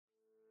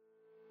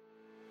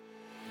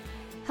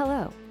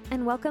Hello,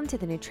 and welcome to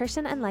the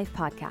Nutrition and Life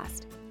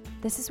Podcast.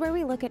 This is where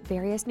we look at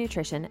various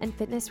nutrition and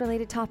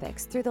fitness-related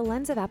topics through the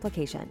lens of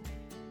application.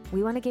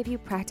 We want to give you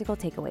practical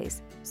takeaways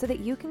so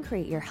that you can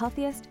create your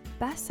healthiest,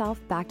 best self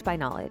backed by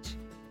knowledge.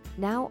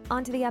 Now,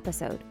 on to the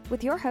episode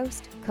with your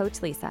host,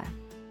 Coach Lisa.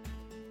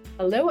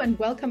 Hello and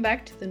welcome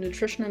back to the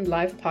Nutrition and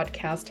Life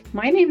podcast.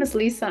 My name is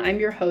Lisa, I'm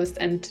your host,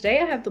 and today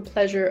I have the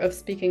pleasure of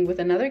speaking with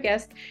another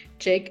guest,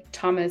 Jake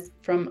Thomas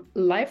from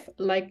Life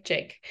Like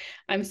Jake.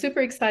 I'm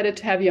super excited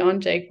to have you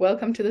on, Jake.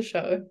 Welcome to the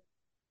show.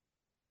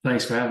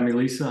 Thanks for having me,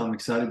 Lisa. I'm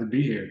excited to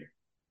be here.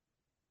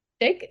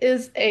 Jake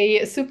is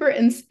a super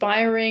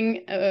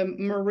inspiring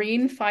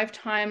Marine, 5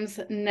 times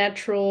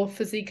natural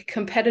physique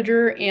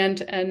competitor,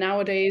 and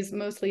nowadays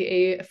mostly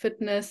a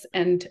fitness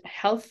and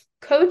health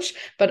coach.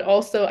 But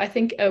also, I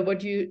think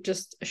what you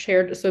just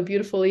shared so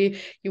beautifully,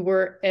 you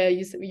were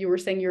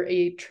saying you're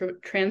a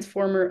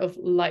transformer of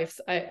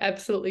lives. I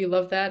absolutely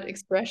love that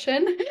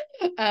expression.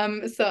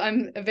 So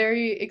I'm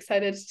very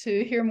excited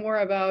to hear more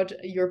about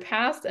your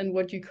past and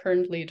what you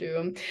currently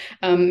do.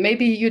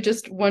 Maybe you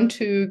just want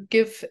to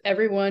give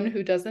everyone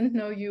who doesn't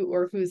know you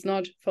or who's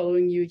not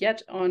following you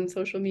yet on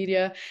social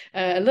media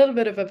a little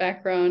bit of a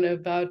background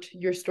about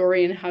your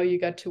story and how you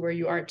got to where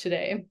you are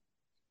today.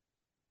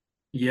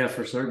 Yeah,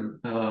 for certain.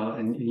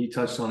 And you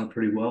touched on it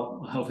pretty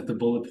well with the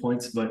bullet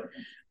points. But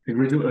I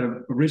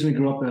originally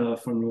grew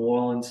up from New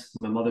Orleans.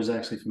 My mother's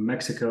actually from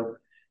Mexico.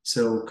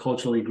 So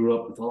culturally grew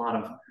up with a lot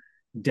of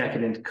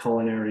decadent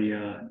culinary,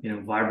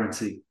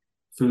 vibrancy.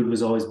 Food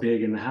was always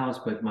big in the house,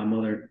 but my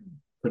mother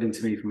put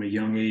into me from a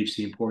young age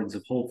the importance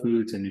of whole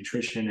foods and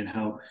nutrition and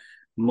how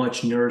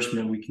much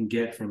nourishment we can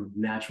get from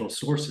natural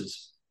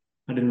sources.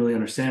 I didn't really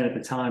understand at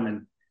the time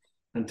and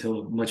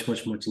until much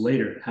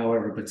later,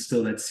 however, but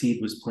still that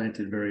seed was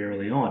planted very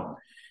early on.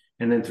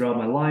 And then throughout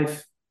my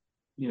life,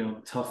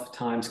 tough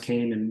times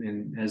came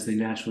and as they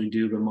naturally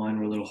do, but mine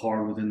were a little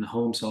hard within the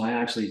home. So I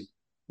actually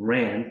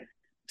ran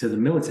to the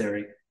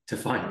military to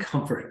find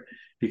comfort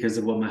because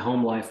of what my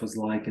home life was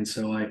like. And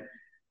so I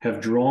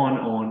have drawn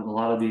on a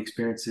lot of the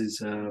experiences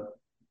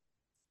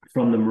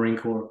from the Marine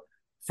Corps,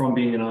 from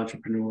being an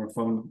entrepreneur,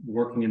 from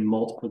working in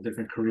multiple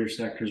different career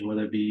sectors,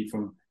 whether it be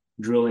from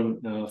drilling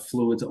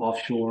fluids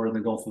offshore in the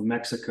Gulf of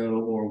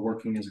Mexico or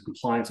working as a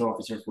compliance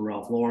officer for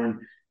Ralph Lauren,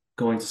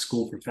 going to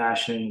school for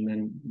fashion and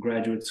then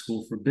graduate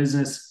school for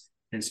business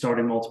and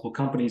starting multiple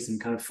companies and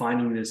kind of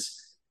finding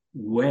this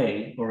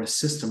way or a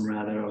system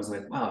rather. I was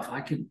like, wow, if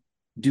I could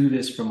do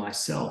this for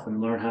myself and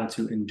learn how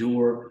to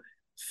endure,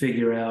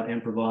 figure out,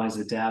 improvise,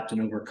 adapt, and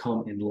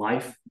overcome in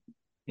life,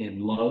 in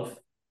love,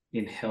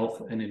 in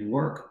health, and in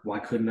work, why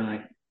couldn't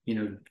I,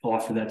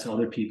 offer that to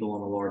other people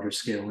on a larger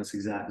scale? And that's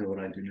exactly what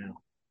I do now.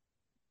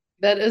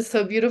 That is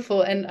so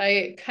beautiful. And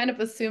I kind of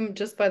assume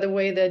just by the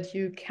way that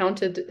you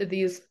counted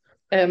these,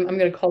 I'm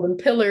going to call them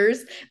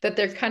pillars, that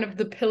they're kind of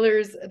the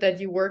pillars that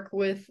you work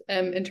with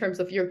in terms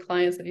of your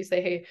clients, that you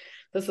say, hey,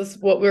 this is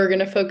what we're going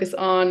to focus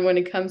on when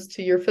it comes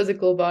to your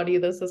physical body.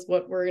 This is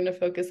what we're going to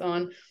focus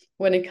on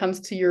when it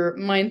comes to your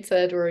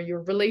mindset or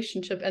your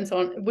relationship and so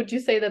on. Would you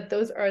say that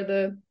those are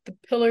the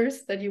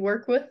pillars that you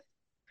work with?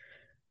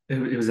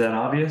 It was that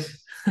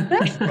obvious?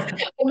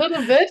 A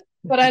little bit,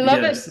 but I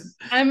love it.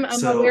 I'm a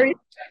very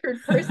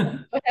structured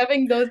person, so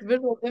having those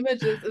visual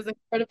images is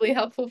incredibly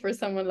helpful for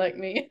someone like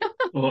me.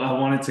 Well, I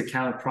wanted to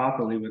count it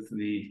properly with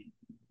the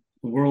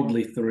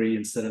worldly 3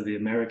 instead of the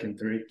American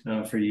 3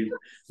 for you.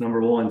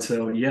 Number 1.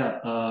 So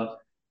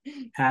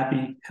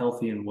happy,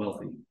 healthy, and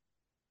wealthy.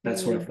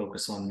 That's what I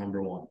focus on,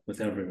 number 1, with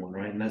everyone,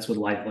 right? And that's what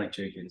Life Like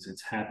Jake is.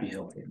 It's happy,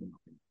 healthy, and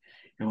wealthy.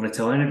 And when I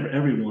tell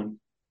everyone,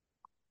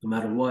 no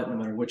matter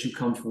what you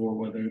come for,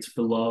 whether it's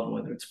for love,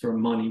 whether it's for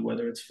money,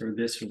 whether it's for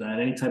this or that,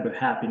 any type of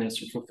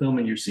happiness or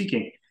fulfillment you're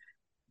seeking,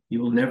 you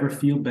will never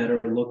feel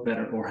better, look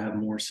better, or have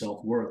more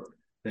self-worth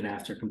than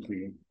after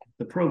completing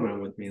the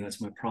program with me. And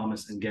that's my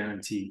promise and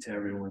guarantee to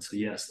everyone. So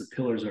yes, the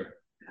pillars are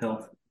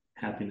health,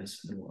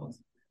 happiness, and wealth.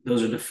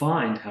 Those are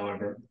defined,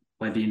 however,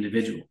 by the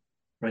individual,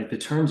 right? The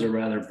terms are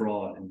rather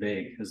broad and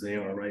vague as they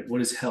are, right?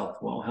 What is health?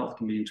 Well, health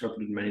can be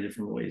interpreted in many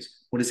different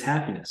ways. What is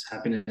happiness?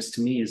 Happiness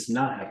to me is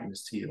not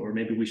happiness to you, or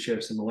maybe we share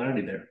a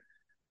similarity there.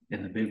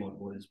 And the big one,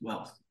 what is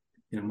wealth?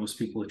 Most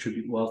people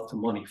attribute wealth to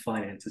money,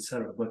 finance,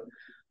 etc. But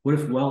what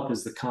if wealth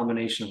is the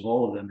combination of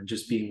all of them and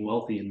just being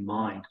wealthy in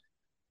mind,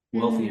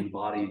 wealthy in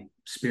body,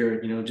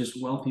 spirit, just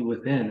wealthy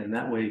within? And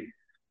that way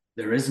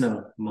there is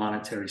no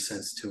monetary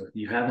sense to it.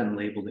 You haven't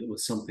labeled it with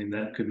something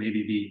that could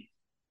maybe be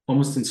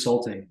almost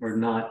insulting or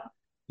not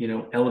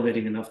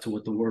elevating enough to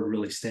what the word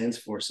really stands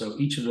for. So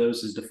each of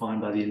those is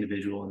defined by the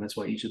individual. And that's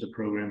why each of the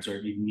programs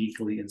are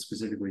uniquely and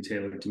specifically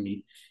tailored to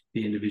meet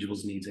the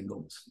individual's needs and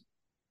goals.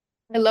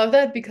 I love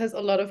that because a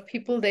lot of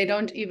people, they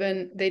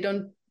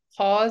don't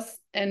pause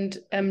and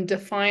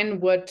define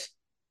what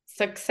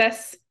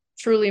success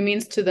truly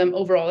means to them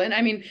overall. And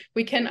I mean,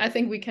 I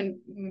think we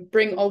can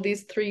bring all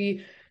these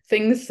 3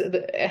 things,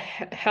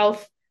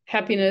 health,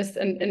 happiness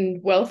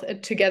and wealth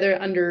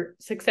together under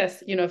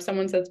success. You know, if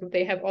someone says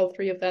they have all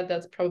three of that,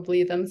 that's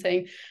probably them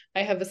saying,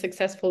 I have a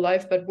successful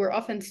life. But we're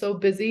often so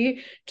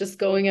busy just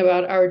going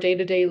about our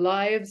day-to-day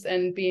lives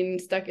and being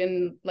stuck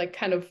in like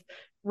kind of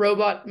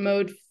robot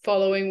mode,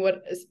 following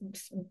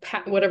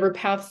whatever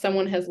path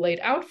someone has laid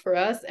out for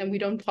us, and we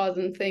don't pause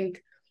and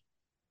think,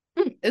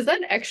 is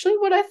that actually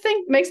what I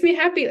think makes me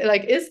happy?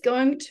 Like, is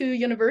going to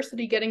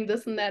university, getting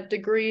this and that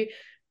degree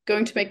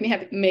going to make me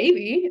happy?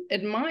 Maybe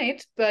it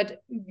might,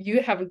 but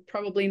you haven't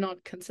probably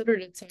not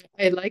considered it. So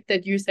I like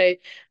that you say,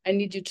 I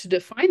need you to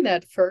define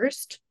that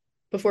first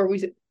before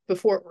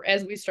or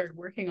as we start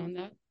working on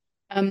that.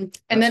 And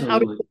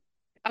Absolutely. then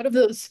out of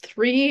those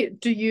three,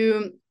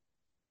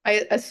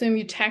 I assume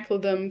you tackle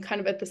them kind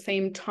of at the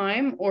same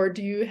time, or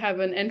do you have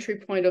an entry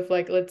point of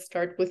like, let's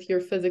start with your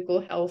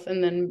physical health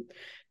and then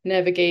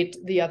navigate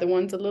the other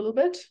ones a little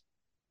bit?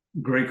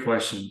 Great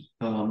question.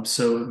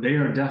 So they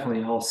are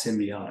definitely all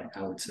symbiotic,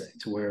 I would say,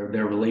 to where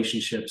their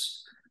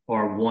relationships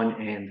are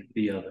one and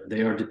the other.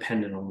 They are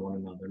dependent on one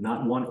another,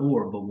 not one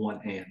or, but one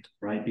and,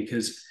 right?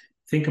 Because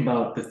think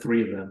about the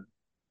three of them.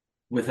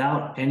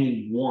 Without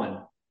any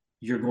one,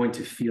 you're going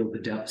to feel the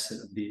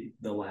deficit of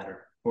the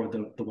latter, or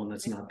the one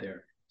that's not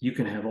there. You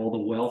can have all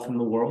the wealth in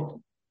the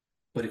world,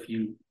 but if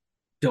you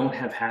don't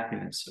have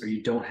happiness or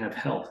you don't have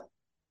health,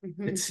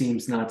 it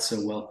seems not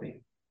so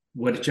wealthy.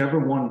 Whichever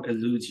one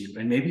eludes you,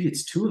 and maybe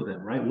it's two of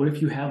them, right? What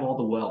if you have all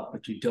the wealth,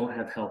 but you don't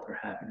have health or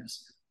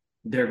happiness?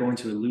 They're going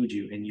to elude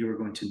you, and you're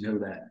going to know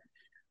that.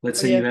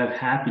 Let's say you have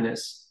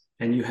happiness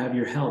and you have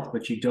your health,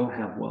 but you don't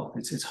have wealth.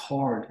 It's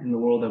hard in the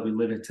world that we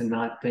live in to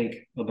not think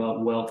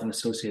about wealth and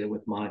associate it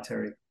with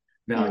monetary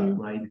value,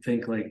 right? You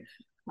think like,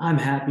 I'm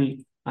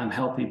happy, I'm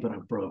healthy, but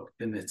I'm broke,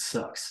 and it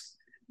sucks.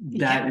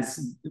 That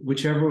is,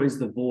 whichever is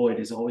the void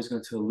is always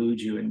going to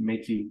elude you and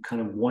make you kind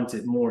of want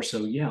it more.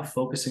 So yeah,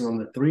 focusing on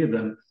the three of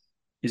them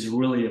is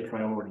really a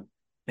priority.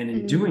 And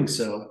in doing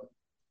so,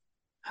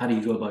 how do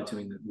you go about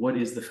doing that? What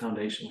is the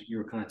foundation you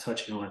were kind of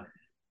touching on?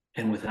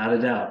 And without a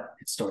doubt,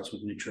 it starts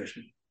with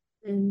nutrition.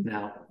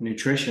 Now,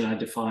 nutrition, I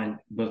define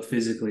both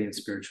physically and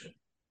spiritually.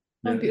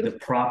 The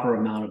proper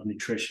amount of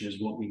nutrition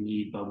is what we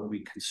need by what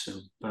we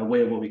consume, by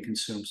way of what we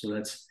consume. So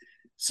that's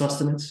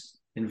sustenance,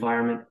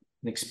 environment,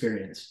 and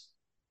experience.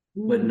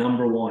 But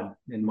number one,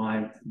 in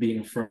my being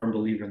a firm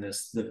believer in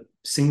this, the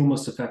single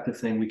most effective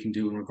thing we can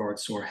do in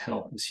regards to our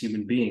health as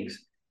human beings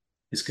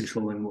is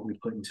controlling what we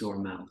put into our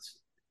mouths.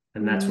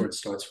 And that's where it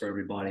starts for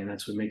everybody. And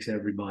that's what makes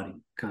everybody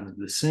kind of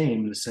the same,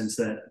 in the sense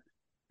that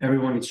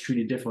everyone gets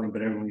treated differently,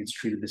 but everyone gets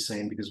treated the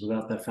same, because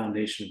without that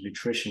foundation of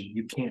nutrition,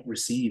 you can't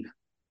receive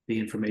the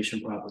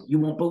information properly. You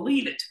won't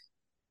believe it.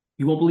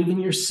 You won't believe in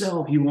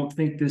yourself. You won't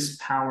think this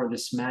power,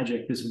 this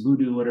magic, this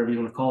voodoo, whatever you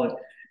want to call it,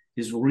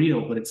 is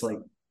real. But it's like,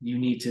 you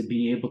need to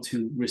be able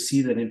to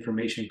receive that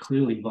information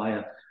clearly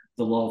via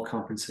the law of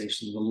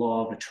compensation, the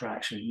law of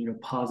attraction,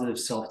 positive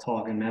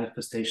self-talk and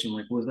manifestation.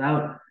 Like,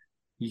 without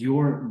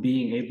your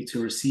being able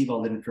to receive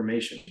all that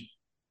information,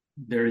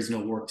 there is no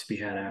work to be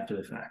had after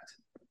the fact.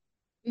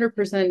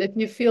 100%. If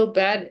you feel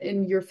bad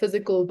in your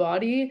physical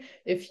body,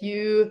 if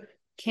you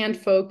can't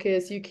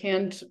focus, you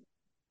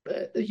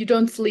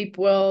don't sleep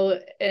well,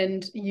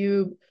 and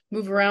you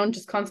move around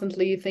just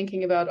constantly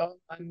thinking about, oh,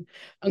 I'm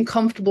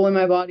uncomfortable in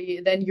my body,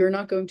 then you're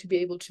not going to be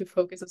able to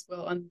focus as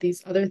well on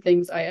these other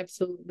things. I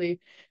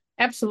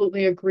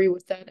absolutely agree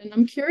with that. And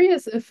I'm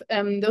curious if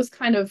those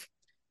kind of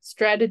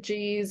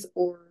strategies,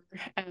 or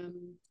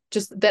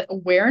just that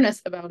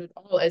awareness about it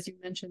all, as you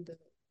mentioned, the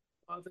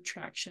law of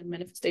attraction,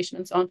 manifestation,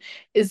 and so on,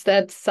 is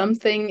that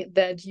something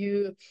that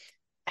you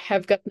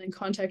have gotten in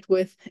contact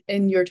with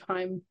in your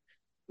time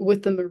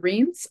with the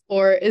Marines,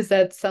 or is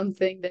that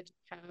something that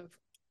you have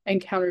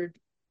encountered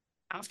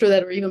after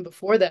that, or even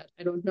before that?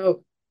 I don't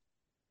know.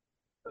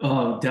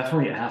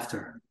 Definitely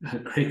after.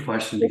 Great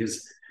question,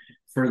 because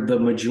for the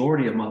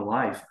majority of my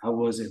life, I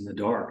was in the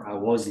dark. I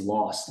was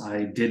lost.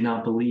 I did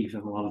not believe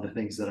in a lot of the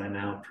things that I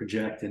now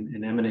project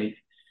and emanate.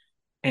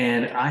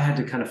 And I had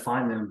to kind of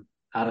find them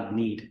out of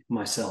need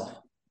myself,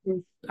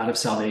 out of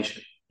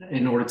salvation,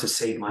 in order to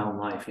save my own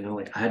life.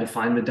 Like, I had to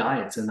find the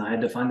diets, and I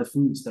had to find the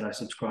foods that I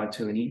subscribe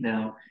to and eat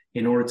now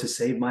in order to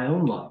save my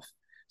own life.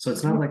 So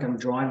it's not like I'm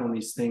drawing on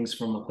these things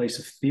from a place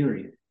of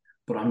theory,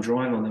 but I'm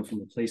drawing on them from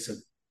a place of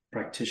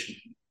practitioner,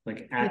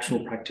 like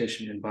actual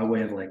practitioner, and by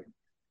way of like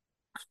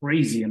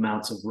crazy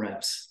amounts of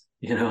reps,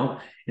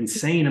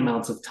 insane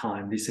amounts of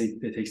time. They say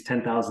it takes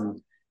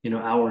 10,000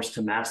 hours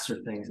to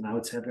master things. And I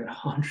would say I've got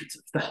hundreds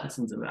of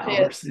thousands of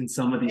hours in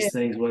some of these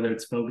things, whether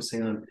it's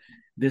focusing on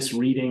this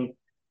reading,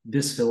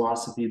 this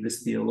philosophy,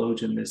 this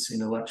theologian, this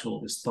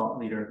intellectual, this thought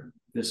leader,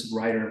 this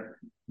writer,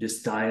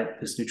 this diet,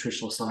 this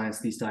nutritional science,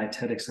 these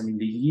dietetics. I mean,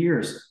 the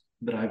years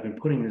that I've been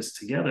putting this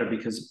together,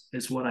 because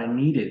it's what I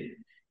needed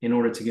in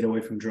order to get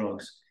away from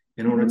drugs,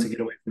 in order to get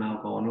away from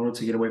alcohol, in order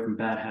to get away from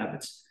bad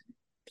habits,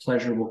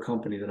 pleasurable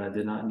company that I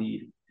did not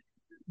need.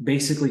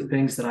 Basically,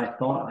 things that I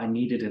thought I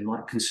needed in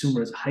my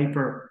consumerism,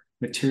 hyper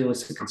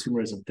materialistic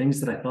consumerism, things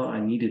that I thought I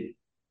needed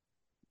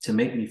to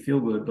make me feel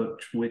good, but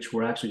which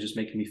were actually just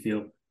making me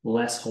feel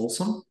less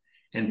wholesome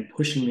and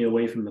pushing me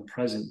away from the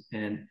present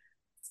and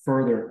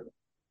further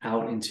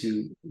out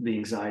into the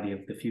anxiety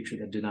of the future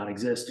that did not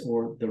exist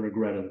or the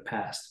regret of the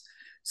past.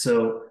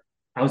 So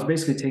I was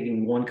basically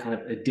taking one kind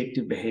of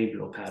addictive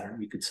behavioral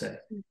pattern, you could say,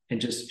 and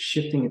just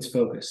shifting its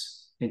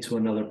focus into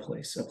another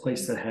place, a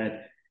place that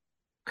had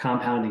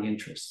compounding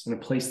interests, and a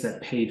place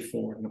that paid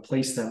for, and a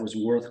place that was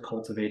worth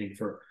cultivating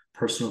for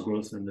personal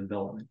growth and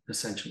development,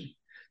 essentially.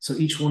 So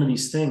each one of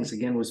these things,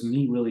 again, was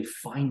me really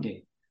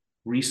finding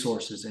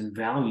resources and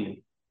value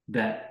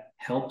that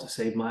helped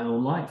save my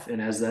own life.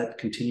 And as that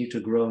continued to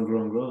grow and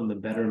grow and grow, and the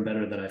better and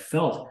better that I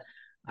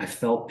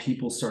felt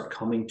people start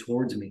coming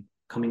towards me,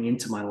 coming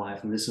into my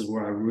life. And this is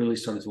where I really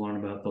started to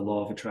learn about the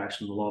law of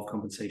attraction, the law of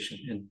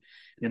compensation,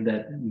 and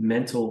that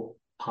mental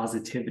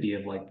positivity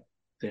of like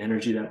the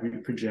energy that we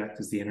project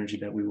is the energy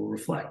that we will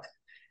reflect.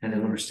 And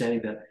then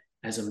understanding that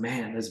as a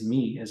man, as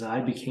me, as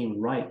I became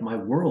right, my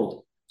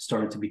world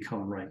started to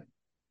become right.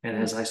 And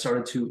as I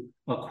started to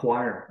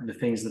acquire the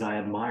things that I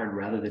admired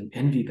rather than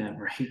envy them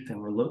or hate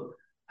them or look,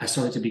 I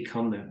started to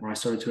become them, or I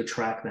started to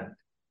attract them.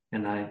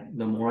 And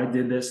the more I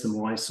did this, the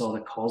more I saw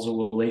the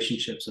causal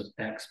relationships of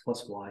X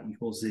plus Y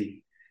equals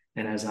Z.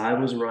 And as I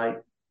was right,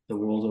 the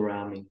world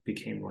around me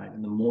became right.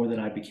 And the more that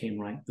I became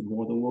right, the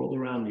more the world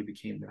around me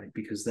became right,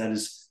 because that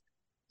is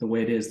the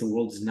way it is. The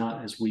world is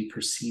not as we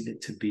perceive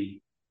it to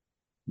be.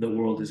 The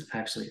world is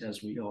actually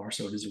as we are.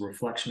 So it is a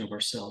reflection of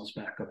ourselves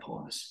back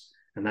upon us.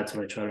 And that's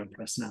what I try to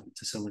impress now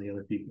to so many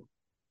other people.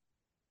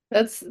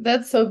 That's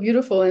so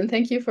beautiful. And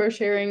thank you for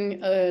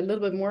sharing a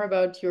little bit more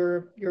about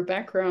your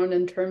background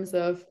in terms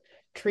of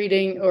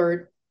treating,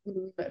 or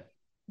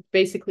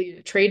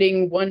basically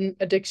trading one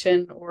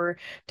addiction or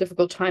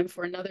difficult time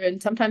for another.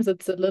 And sometimes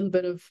it's a little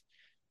bit of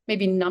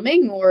maybe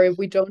numbing, or if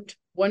we don't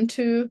want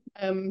to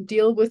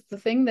deal with the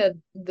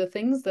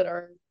things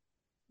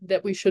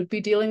that we should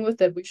be dealing with,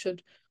 that we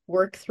should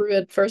work through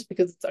at first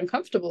because it's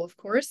uncomfortable, of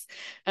course.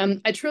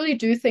 I truly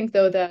do think,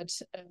 though, that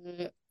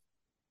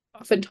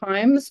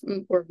oftentimes,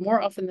 or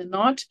more often than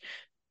not,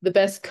 the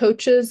best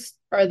coaches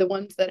are the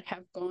ones that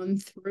have gone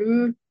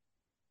through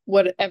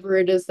whatever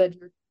it is that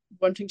you're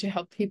wanting to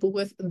help people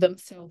with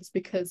themselves,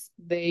 because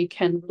they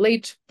can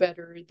relate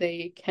better.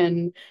 They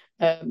can,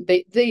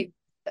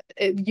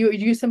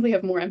 you simply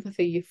have more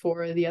empathy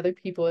for the other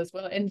people as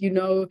well. And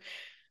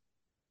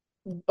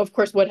of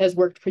course, what has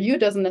worked for you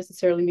doesn't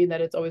necessarily mean that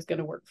it's always going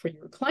to work for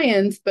your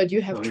clients, but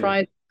you have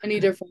tried many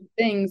different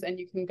things, and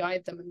you can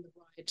guide them in the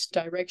right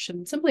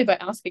direction simply by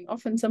asking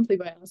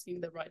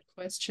the right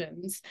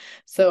questions.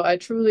 So I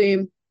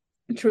truly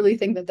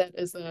think that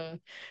is a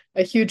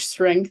huge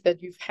strength,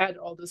 that you've had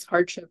all this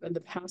hardship in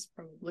the past,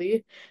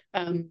 probably.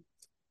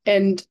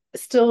 And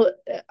still,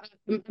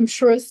 I'm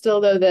sure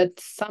still, though,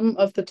 that some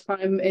of the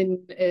time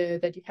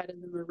that you had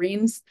in the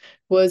Marines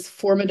was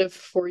formative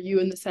for you,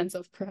 in the sense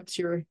of perhaps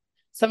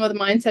some of the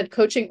mindset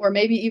coaching, or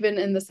maybe even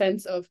in the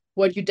sense of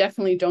what you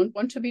definitely don't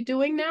want to be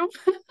doing now.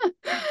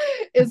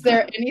 Is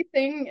there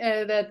anything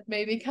that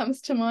maybe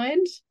comes to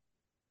mind?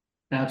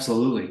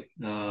 Absolutely.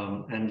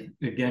 And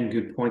again,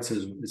 good points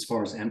as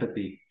far as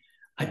empathy.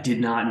 I did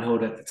not know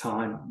it at the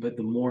time, but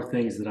the more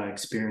things that I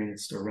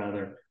experienced, or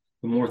rather,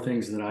 the more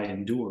things that I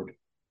endured,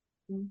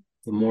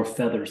 the more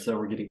feathers that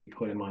were getting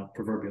put in my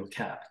proverbial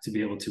cap to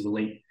be able to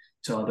relate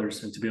to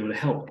others and to be able to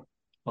help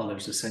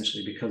others,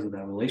 essentially, because of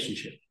that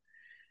relationship.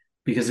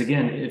 Because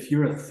again, if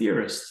you're a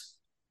theorist,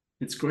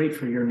 it's great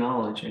for your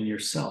knowledge and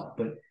yourself,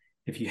 but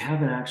if you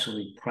haven't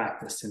actually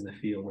practiced in the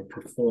field or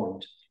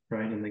performed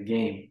right in the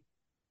game,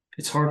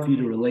 it's hard for you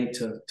to relate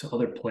to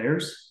other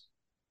players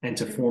and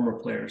to former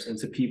players and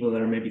to people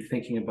that are maybe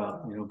thinking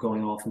about,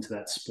 going off into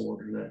that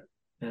sport or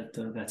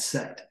that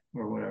sect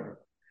or whatever.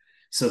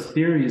 So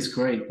theory is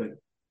great, but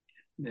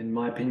in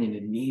my opinion,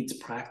 it needs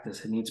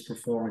practice. It needs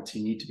performance.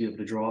 You need to be able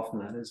to draw from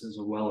that as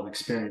a well of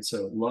experience.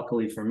 So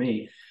luckily for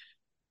me,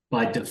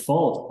 by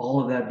default,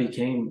 all of that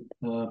became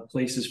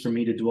places for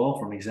me to dwell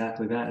from,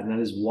 exactly that. And that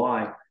is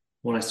why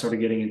when I started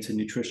getting into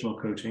nutritional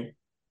coaching,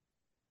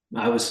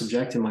 I was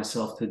subjecting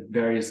myself to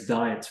various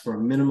diets for a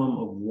minimum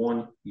of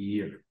 1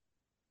 year,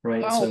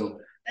 right? Wow, so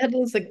that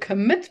is a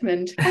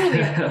commitment.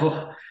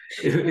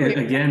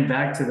 Again,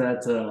 back to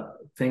that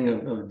thing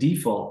of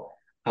default,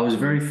 I was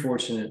very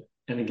fortunate,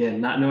 and again,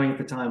 not knowing at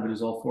the time, but it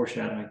was all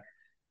foreshadowing,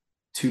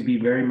 to be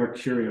very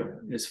mercurial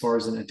as far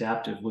as an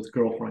adaptive with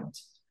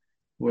girlfriends,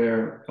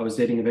 where I was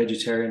dating a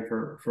vegetarian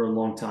for a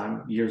long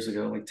time, years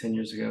ago, like 10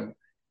 years ago.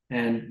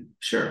 And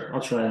sure,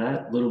 I'll try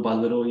that little by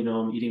little,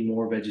 I'm eating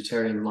more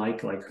vegetarian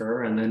like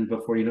her. And then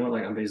before you know it,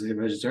 like I'm basically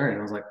a vegetarian.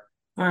 I was like,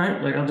 all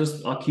right, like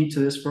I'll keep to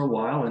this for a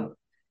while. And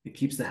it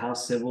keeps the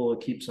house civil.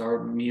 It keeps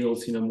our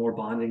meals, more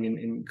bonding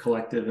and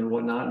collective and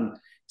whatnot. And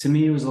to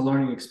me, it was a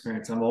learning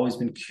experience. I've always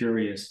been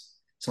curious,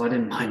 so I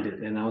didn't mind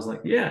it. And I was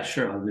like, yeah,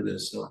 sure, I'll do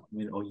this. So,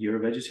 you're a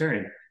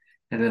vegetarian.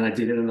 And then I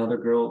dated another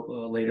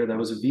girl later that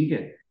was a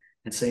vegan.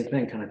 And same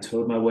thing, kind of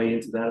towed my way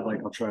into that. Like,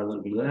 I'll try a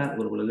little bit of that, a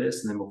little bit of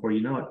this. And then before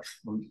you know it,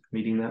 I'm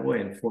eating that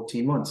way. In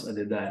 14 months, I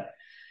did that.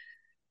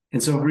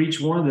 And so for each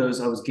one of those,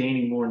 I was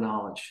gaining more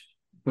knowledge.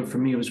 but for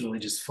me, it was really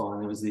just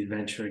fun. It was the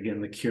adventure,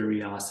 again, the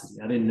curiosity.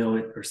 I didn't know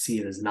it or see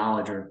it as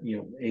knowledge or,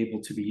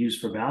 able to be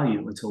used for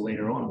value until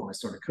later on when I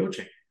started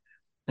coaching.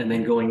 And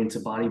then going into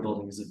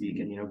bodybuilding as a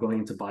vegan, going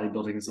into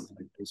bodybuilding as a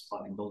plant-based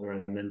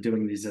bodybuilder, and then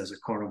doing these as a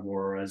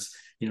carnivore or as,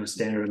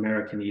 standard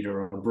American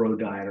eater or a bro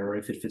diet, or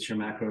if it fits your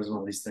macros and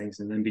all these things.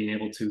 And then being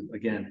able to,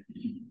 again,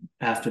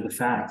 after the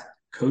fact,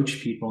 coach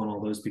people on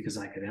all those because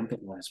I could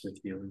empathize with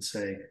you and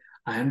say,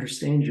 I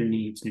understand your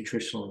needs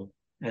nutritionally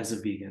as a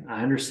vegan.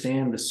 I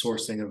understand the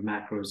sourcing of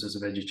macros as a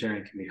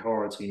vegetarian can be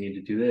hard. So you need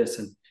to do this.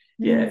 And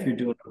yeah, if you're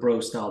doing a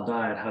bro style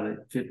diet, how to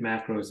fit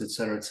macros, et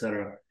cetera, et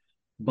cetera.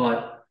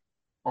 But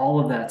all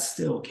of that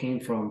still came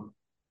from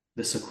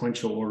the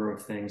sequential order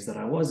of things that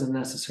I wasn't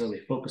necessarily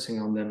focusing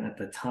on them at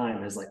the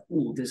time as like,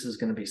 oh, this is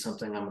going to be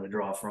something I'm going to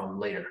draw from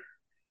later.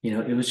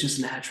 It was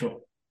just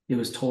natural. It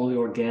was totally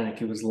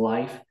organic. It was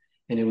life.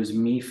 And it was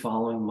me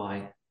following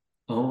my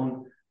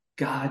own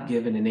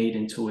God-given innate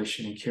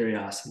intuition and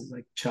curiosity,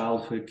 like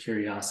childhood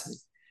curiosity,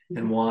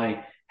 and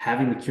why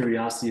having the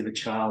curiosity of a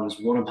child is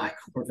one of my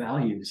core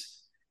values.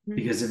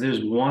 Because if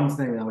there's one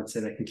thing I would say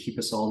that can keep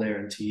us all there,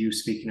 and to you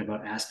speaking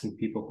about asking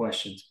people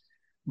questions,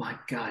 my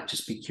God,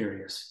 just be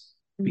curious.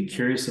 Be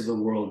curious of the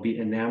world, be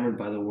enamored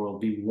by the world,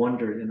 be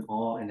wondered and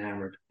awe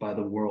enamored by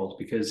the world,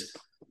 because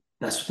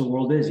that's what the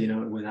world is.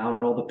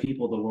 Without all the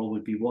people, the world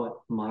would be what?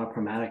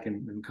 Monochromatic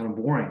and kind of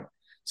boring.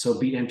 So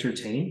be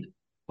entertained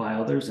by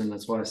others. And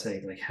that's why I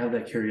say, like, have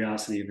that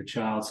curiosity of a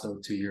child. So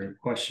to your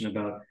question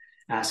about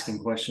asking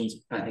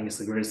questions, I think it's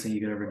the greatest thing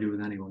you could ever do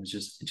with anyone is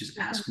just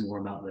ask more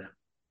about them.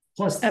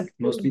 Plus, absolutely,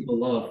 most people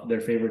love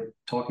their favorite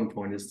talking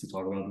point is to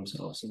talk about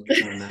themselves. So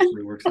it kind of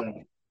naturally works out.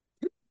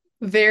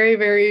 Very,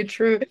 very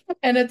true.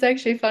 And it's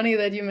actually funny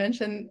that you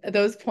mentioned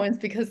those points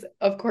because,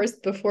 of course,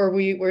 before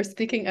we were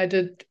speaking, I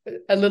did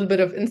a little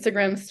bit of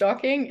Instagram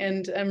stalking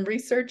and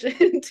research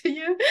into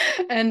you.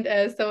 And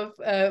so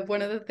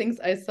one of the things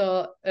I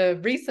saw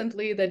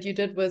recently that you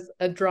did was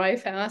a dry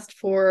fast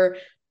for,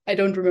 I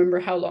don't remember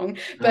how long,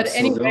 but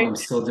anyway. I'm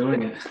still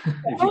doing it.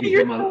 If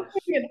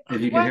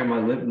you can hear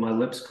my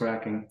lips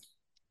cracking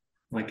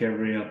like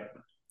every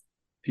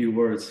few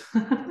words.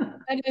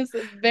 That is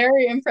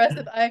very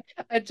impressive.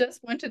 I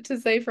just wanted to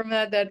say from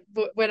that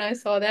when I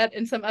saw that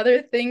and some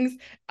other things,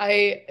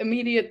 I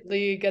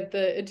immediately get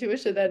the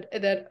intuition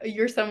that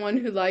you're someone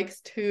who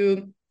likes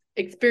to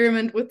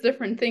experiment with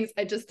different things.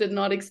 I just did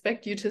not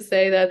expect you to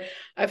say that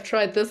I've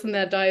tried this and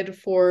that diet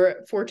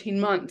for 14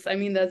 months. I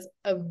mean, that's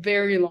a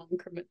very long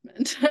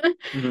commitment.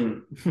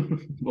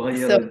 Well,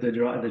 yeah, so,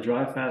 the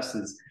dry fast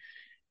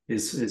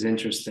is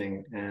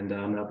interesting, and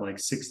I'm at like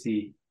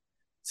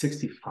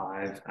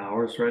 65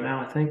 hours right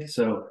now, I think.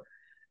 So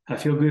I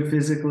feel good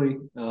physically.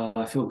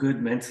 I feel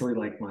good mentally.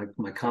 Like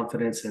my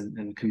confidence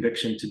and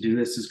conviction to do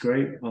this is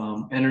great.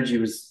 Energy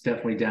was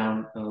definitely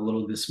down a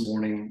little this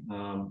morning.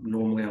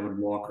 Normally I would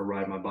walk or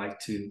ride my bike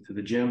to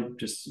the gym,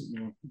 just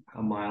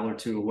a mile or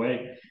two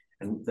away.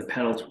 And the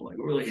pedals were like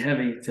really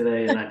heavy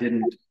today, and I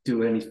didn't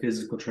do any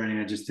physical training.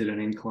 I just did an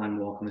incline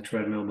walk on the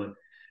treadmill, but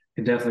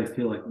I definitely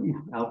feel like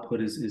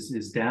output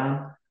is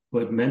down.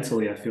 But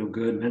mentally, I feel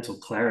good. Mental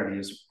clarity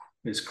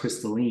is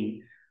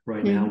crystalline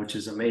right now, which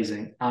is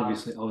amazing.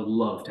 Obviously, I would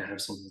love to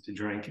have something to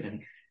drink,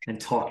 and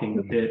talking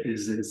a bit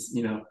is it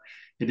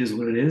is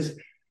what it is.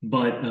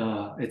 But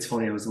it's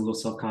funny, I was a little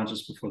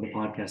self-conscious before the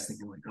podcast,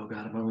 thinking like, oh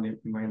God, am I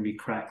going to be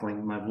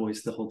crackling my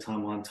voice the whole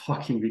time while I'm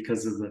talking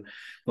because of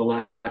the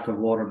lack of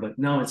water? But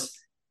no,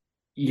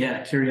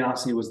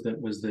 curiosity was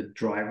the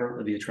driver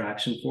or the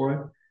attraction for it.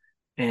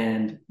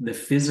 And the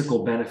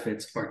physical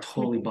benefits are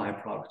totally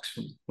byproducts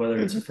from whether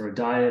it's for a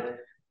diet,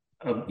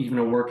 even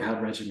a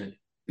workout regimen,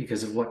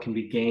 because of what can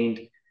be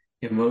gained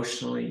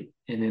emotionally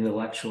and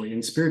intellectually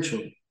and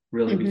spiritually,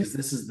 really, because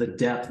this is the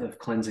depth of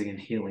cleansing and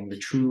healing. The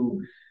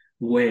true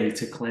way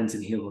to cleanse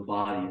and heal the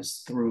body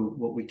is through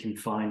what we can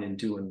find and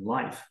do in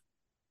life.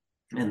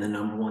 And the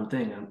number one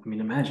thing, I mean,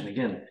 imagine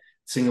again,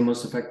 single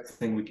most effective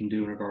thing we can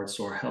do in regards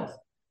to our health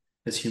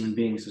as human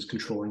beings is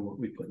controlling what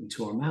we put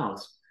into our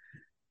mouths.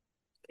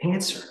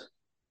 Cancer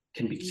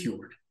can be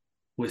cured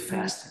with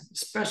fasting,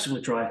 especially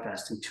with dry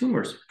fasting.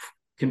 Tumors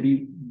can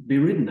be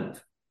ridden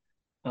of.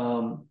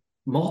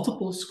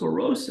 Multiple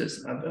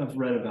sclerosis I've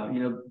read about,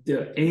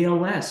 the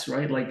ALS,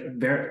 right? Like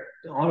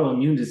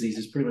autoimmune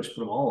diseases, pretty much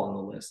put them all on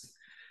the list.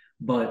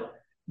 But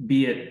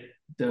be it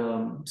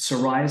the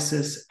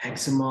psoriasis,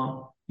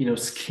 eczema,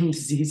 skin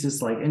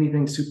diseases, like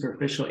anything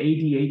superficial,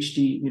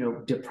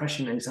 ADHD,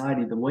 depression,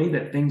 anxiety, the way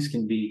that things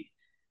can be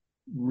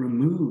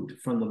removed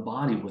from the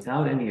body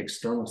without any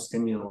external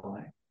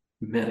stimuli,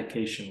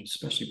 medication,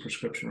 especially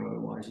prescription or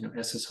otherwise,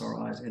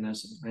 SSRIs,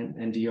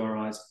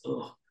 NDRIs,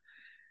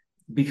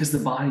 because the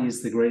body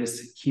is the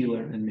greatest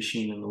healer and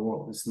machine in the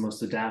world. It's the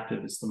most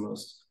adaptive, it's the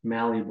most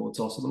malleable, it's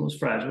also the most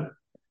fragile.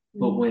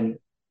 But when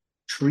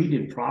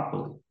treated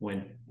properly,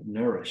 when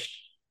nourished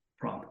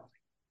properly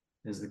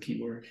is the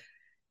key word,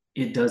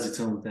 it does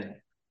its own thing.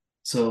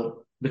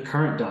 So the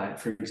current diet,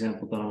 for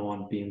example, that I'm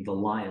on being the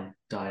Lion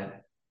diet.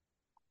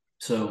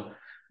 So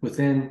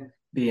within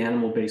the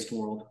animal-based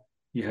world,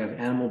 you have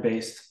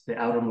animal-based, the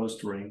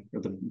outermost ring,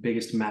 or the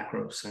biggest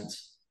macro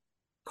sense,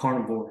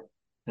 carnivore,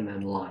 and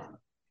then lion.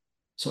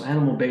 So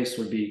animal-based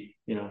would be,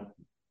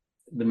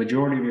 the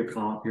majority of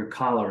your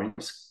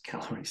calories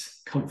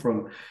come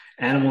from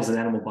animals and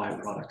animal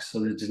byproducts.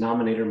 So the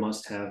denominator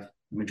must have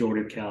the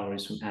majority of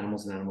calories from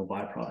animals and animal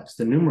byproducts.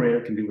 The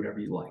numerator can be whatever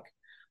you like.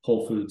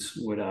 Whole foods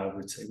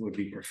would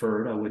be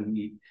preferred. I wouldn't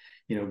eat,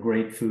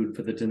 great food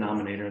for the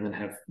denominator and then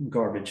have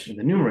garbage in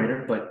the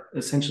numerator. But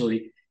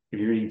essentially, if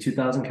you're eating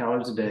 2,000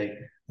 calories a day,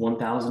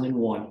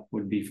 1,001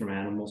 would be from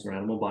animals or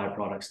animal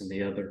byproducts, and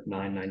the other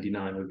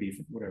 999 would be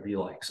from whatever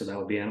you like. So that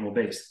would be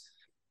animal-based.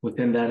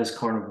 Within that is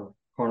carnivore.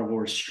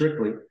 Carnivore is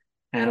strictly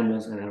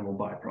animals and animal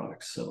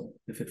byproducts. So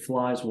if it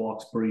flies,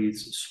 walks,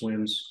 breathes,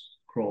 swims,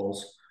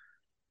 crawls,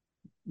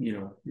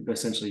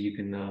 essentially you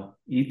can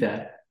eat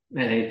that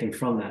and anything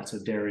from that. So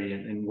dairy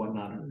and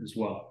whatnot as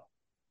well.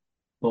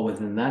 But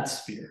within that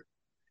sphere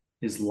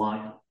is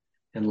lion.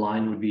 And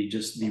lion would be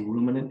just the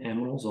ruminant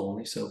animals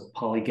only. So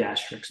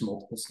polygastrics,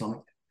 multiple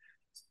stomach,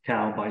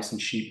 cow, bison,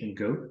 sheep, and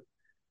goat,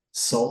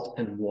 salt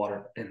and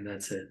water. And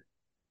that's it.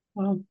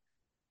 Wow.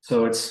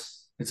 So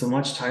it's a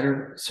much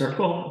tighter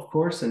circle, of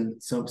course,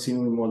 and so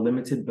seemingly more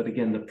limited. But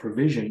again, the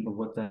provision of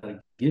what that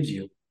gives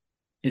you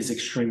is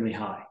extremely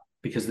high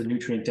because the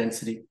nutrient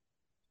density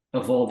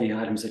of all the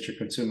items that you're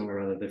consuming, or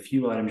rather the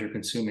few items you're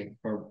consuming,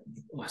 are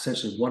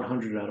essentially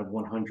 100 out of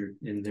 100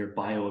 in their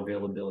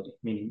bioavailability,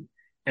 meaning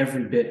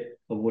every bit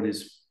of what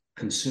is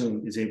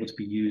consumed is able to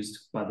be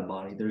used by the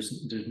body.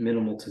 There's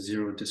minimal to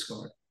zero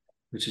discard,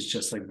 which is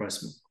just like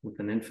breast milk with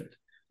an infant.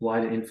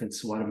 Why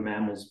do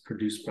mammals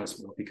produce breast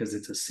milk? Because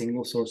it's a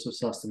single source of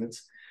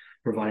sustenance,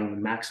 providing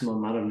the maximum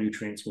amount of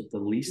nutrients with the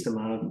least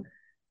amount of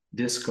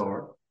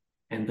discard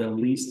and the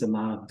least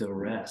amount of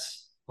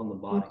duress on the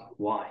body.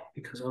 Why?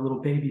 Because our little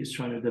baby is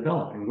trying to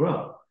develop and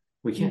grow.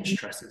 We can't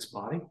stress its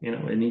body.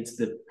 It needs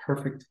the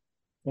perfect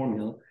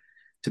formula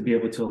to be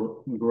able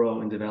to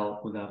grow and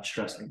develop without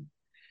stressing.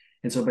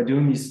 And so by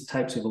doing these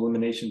types of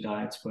elimination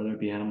diets, whether it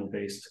be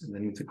animal-based and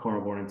then into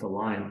carnivore and into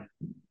lion,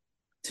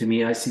 to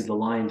me, I see the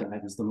lion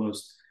diet as the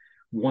most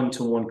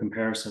one-to-one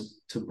comparison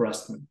to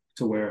breast milk,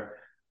 to where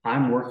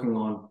I'm working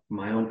on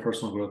my own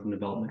personal growth and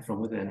development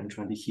from within. I'm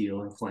trying to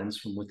heal and cleanse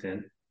from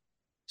within.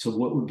 So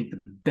what would be the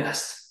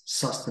best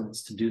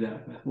sustenance to do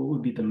that with? What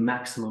would be the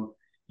maximum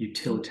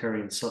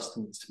utilitarian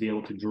sustenance to be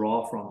able to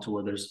draw from, to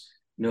where there's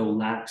no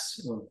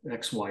lacks of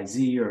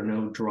XYZ or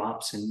no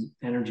drops in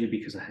energy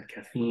because I had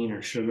caffeine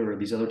or sugar or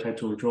these other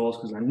types of withdrawals?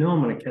 Because I know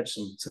I'm going to catch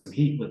some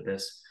heat with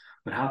this,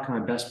 but how can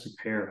I best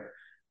prepare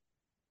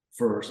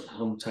for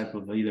some type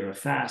of either a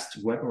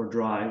fast, wet or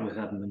dry, with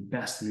having the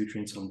best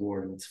nutrients on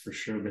board? And it's for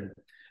sure been,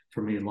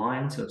 for me,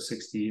 lion. So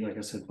 60, like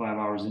I said, 5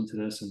 hours into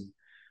this, and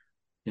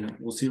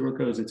we'll see where it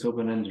goes. It's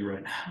open-ended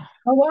right now.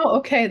 Oh, wow.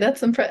 Okay.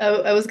 That's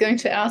impressive. I was going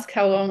to ask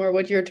how long or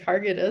what your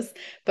target is,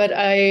 but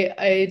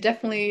I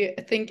definitely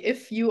think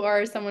if you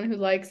are someone who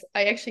likes,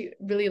 I actually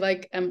really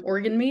like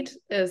organ meat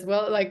as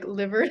well, like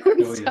liver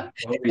and stuff.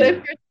 Yeah. So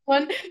if you're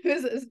someone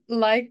who's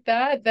like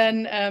that,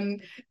 then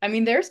I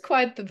mean, there's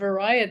quite the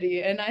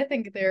variety, and I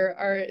think they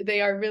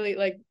are really,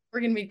 like,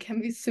 organ meat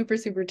can be super,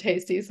 super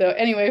tasty. So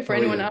anyway, for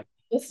anyone else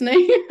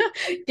listening,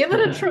 give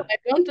it a try.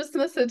 Don't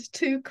dismiss it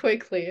too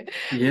quickly.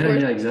 Yeah,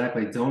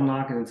 exactly. Don't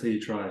knock it until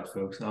you try it,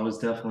 folks. I was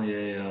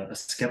definitely a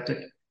skeptic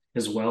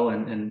as well.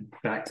 And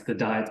back to the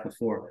diets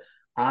before,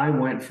 I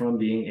went from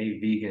being a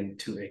vegan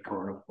to a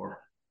carnivore.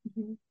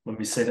 Mm-hmm. Let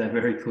me say that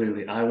very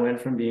clearly. I went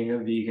from being a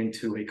vegan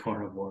to a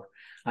carnivore.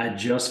 I had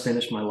just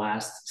finished my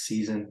last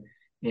season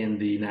in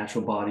the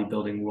natural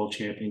bodybuilding world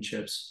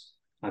championships.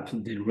 I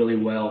did really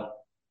well.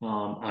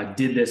 I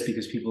did this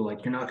because people were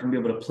like, you're not going to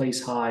be able to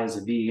place high as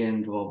a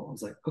vegan. Well, I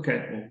was like,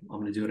 okay, well,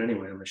 I'm going to do it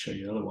anyway. I'm going to show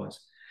you otherwise.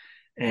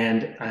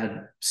 And I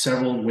had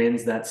several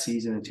wins that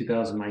season in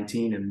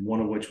 2019, and one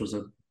of which was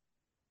a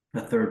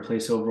third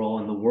place overall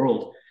in the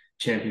world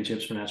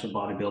championships for natural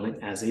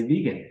bodybuilding as a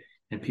vegan.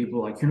 And people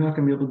were like, you're not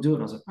going to be able to do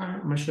it. And I was like, all right,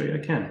 I'm going to show you I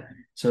can.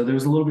 So there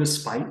was a little bit of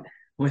spite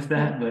with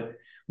that. But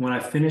when I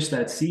finished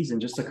that season,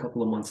 just a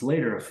couple of months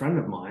later, a friend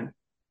of mine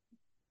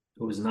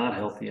who was not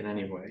healthy in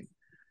any way,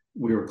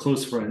 we were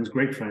close friends,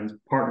 great friends,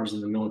 partners in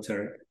the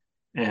military,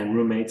 and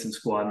roommates and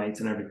squad mates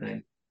and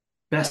everything,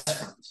 best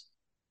friends,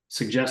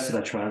 suggested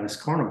I try this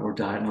carnivore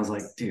diet. And I was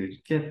like,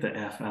 dude, get the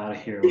F out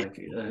of here. Like,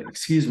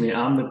 excuse me,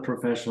 I'm the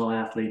professional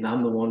athlete and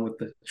I'm the one with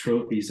the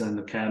trophies on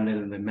the cabinet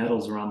and the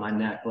medals around my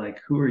neck.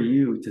 Like, who are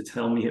you to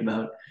tell me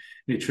about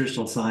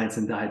nutritional science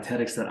and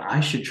dietetics that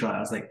I should try? I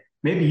was like,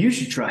 maybe you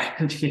should try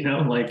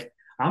it, like,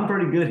 I'm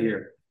pretty good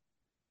here.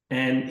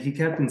 And he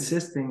kept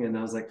insisting, and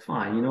I was like,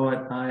 fine, you know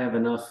what? I have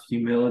enough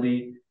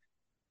humility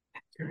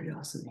and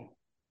curiosity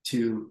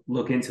to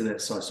look into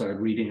this. So I started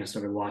reading, I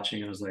started watching,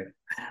 and I was like,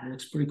 man, it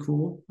looks pretty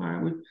cool. All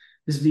right,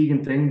 this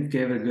vegan thing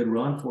gave it a good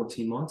run,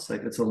 14 months.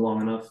 Like, it's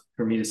long enough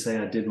for me to say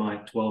I did my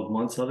 12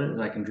 months of it,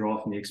 and I can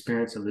draw from the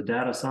experience of the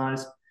data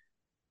size.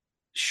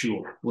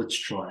 Sure, let's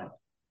try it.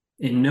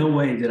 In no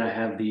way did I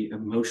have the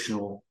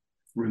emotional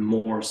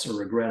remorse or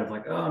regret of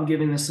like, oh, I'm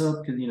giving this up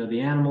because the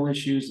animal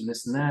issues and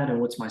this and that,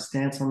 and what's my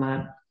stance on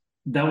that.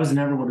 that was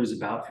never what it was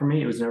about for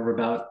me. It was never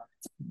about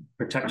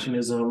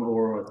protectionism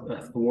or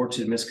a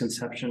thwarted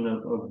misconception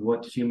of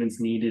what humans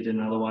needed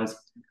and otherwise.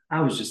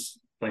 I was just,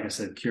 like I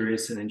said,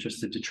 curious and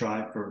interested to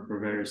try for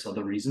various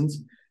other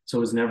reasons. So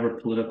it was never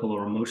political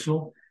or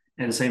emotional.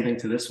 And the same thing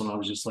to this one. I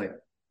was just like,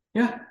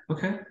 yeah,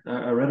 okay.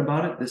 I read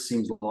about it. This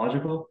seems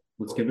logical.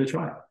 Let's give it a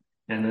try.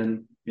 And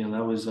then,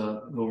 that was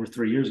over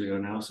 3 years ago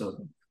now.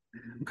 So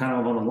I'm kind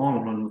of on a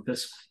long run with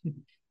this.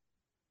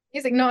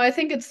 Amazing. No, I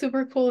think it's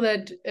super cool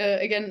that,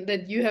 again,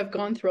 that you have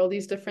gone through all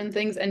these different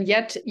things, and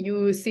yet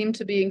you seem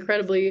to be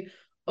incredibly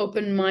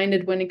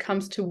open-minded when it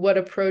comes to what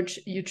approach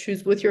you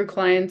choose with your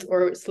clients,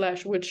 or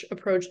 / which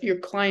approach your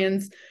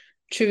clients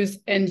choose,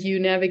 and you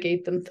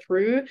navigate them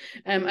through.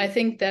 I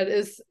think that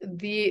is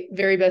the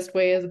very best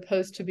way, as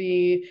opposed to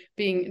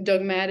being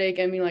dogmatic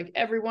and being like,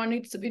 everyone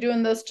needs to be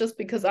doing this just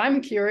because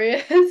I'm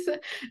curious.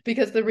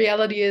 Because the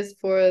reality is,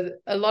 for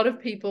a lot of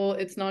people,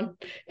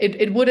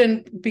 it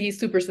wouldn't be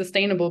super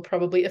sustainable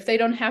probably if they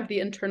don't have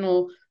the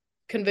internal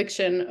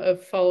conviction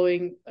of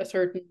following a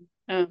certain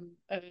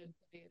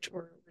diet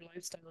or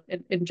lifestyle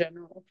in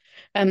general.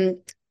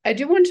 I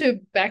do want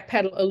to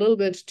backpedal a little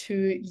bit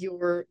to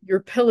your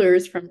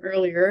pillars from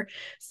earlier.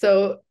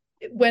 So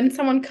when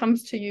someone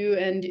comes to you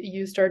and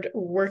you start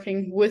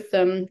working with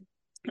them,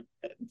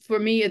 for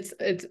me, it's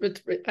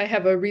I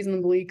have a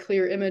reasonably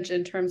clear image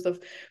in terms of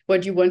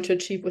what you want to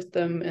achieve with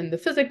them in the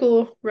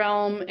physical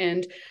realm,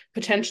 and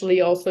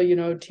potentially also,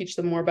 teach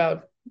them more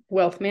about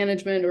wealth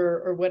management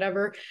or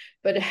whatever.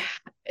 But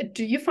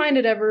do you find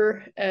it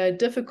ever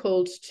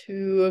difficult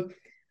to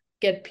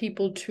get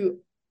people to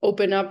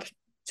open up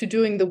to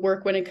doing the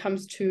work when it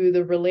comes to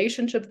the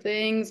relationship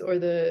things or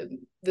the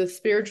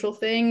spiritual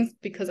things?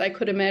 Because I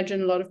could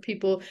imagine a lot of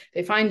people,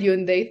 they find you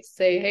and they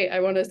say, hey, I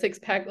want a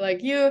six-pack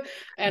like you,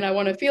 and I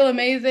want to feel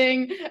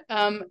amazing,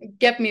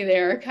 get me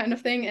there, kind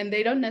of thing. And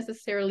they don't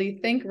necessarily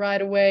think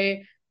right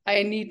away,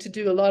 I need to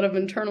do a lot of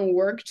internal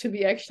work to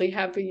be actually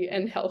happy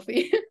and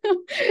healthy.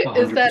 100%.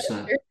 Is that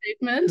your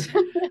statement?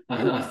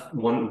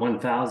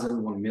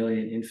 1,000, 1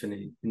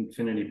 million,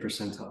 infinity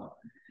percentile.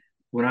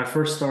 When I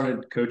first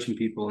started coaching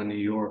people in New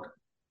York,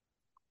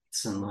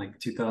 it's in like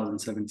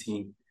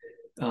 2017,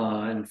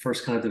 and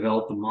first kind of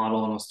developed the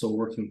model, and I was still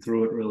working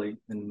through it really.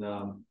 And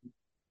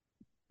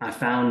I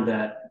found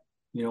that,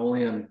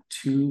 only on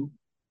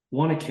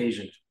one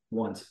occasion,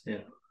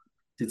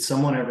 did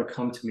someone ever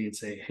come to me and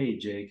say, hey,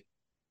 Jake,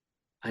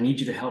 I need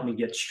you to help me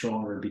get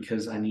stronger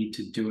because I need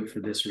to do it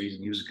for this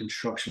reason. He was a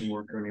construction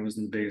worker and he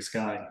wasn't the biggest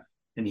guy,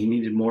 and he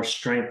needed more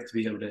strength to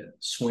be able to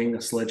swing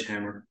a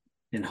sledgehammer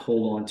and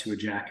hold on to a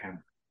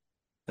jackhammer.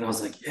 And I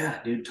was like,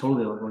 yeah, dude,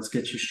 totally. Like, let's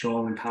get you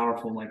strong and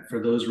powerful. Like,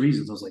 for those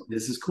reasons, I was like,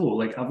 this is cool.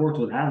 Like, I've worked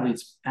with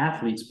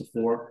athletes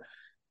before,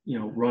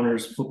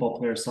 runners, football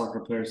players,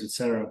 soccer players,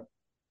 etc.,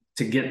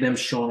 to get them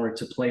stronger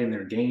to play in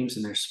their games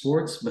and their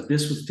sports. But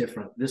this was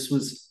different. This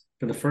was,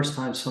 for the first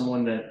time,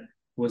 someone that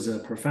was a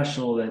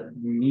professional that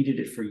needed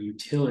it for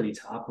utility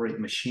to operate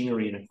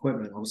machinery and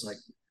equipment. I was like,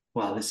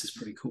 wow, this is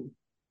pretty cool.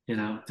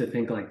 To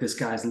think like this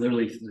guy's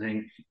literally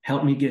saying,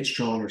 help me get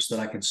stronger so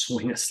that I can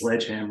swing a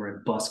sledgehammer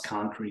and bust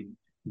concrete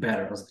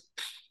better. I was like,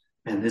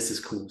 man, this is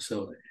cool.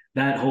 So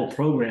that whole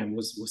program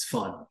was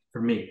fun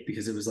for me,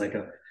 because it was like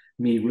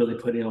me really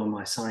putting on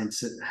my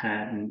science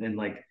hat and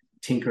like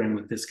tinkering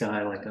with this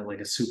guy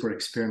like a super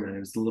experiment. It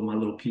was my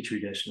little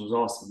petri dish, and it was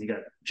awesome. He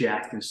got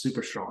jacked and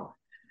super strong.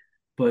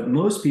 But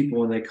most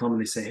people, when they come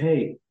and they say,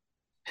 hey,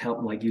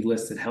 help, like you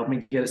listed, help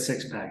me get a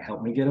six-pack,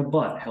 help me get a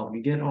butt, help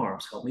me get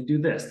arms, help me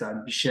do this, that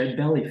shed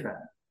belly fat.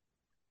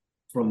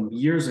 From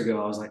years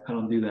ago, I was like, I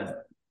don't do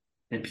that.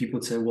 And people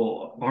would say,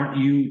 well, aren't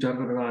you da,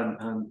 da, da,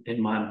 da.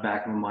 In my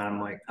back of my mind,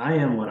 I'm like, I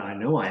am what I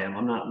know I am.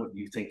 I'm not what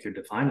you think you're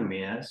defining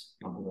me as,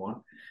 number one.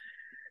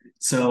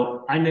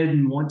 So I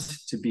didn't want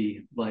to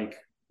be like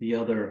the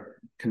other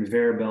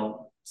conveyor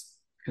belt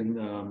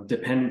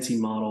dependency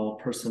model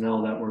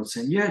personnel that were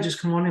saying, yeah, just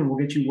come on in, we'll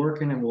get you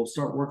working and we'll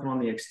start working on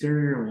the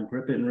exterior and we'll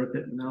grip it and rip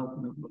it.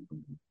 No.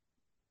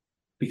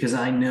 Because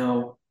I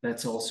know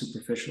that's all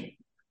superficial.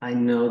 I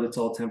know that's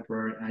all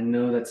temporary. I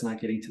know that's not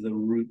getting to the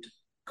root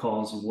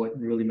cause of what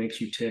really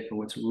makes you tick or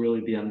what's really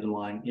the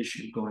underlying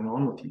issue going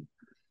on with you.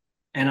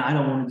 And I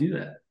don't want to do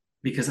that,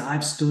 because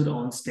I've stood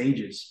on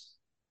stages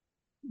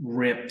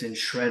ripped and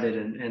shredded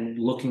and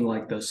looking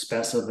like the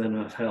specimen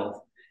of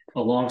health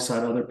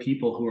alongside other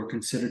people who are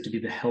considered to be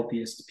the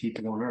healthiest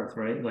people on earth,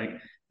 right? Like,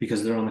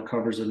 because they're on the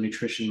covers of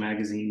nutrition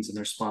magazines and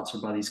they're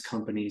sponsored by these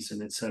companies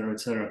and et cetera, et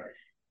cetera.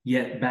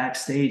 Yet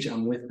backstage,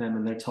 I'm with them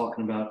and they're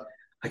talking about,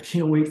 I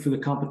can't wait for the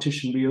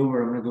competition to be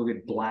over. I'm going to go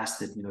get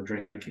blasted,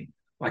 drinking.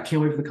 I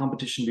can't wait for the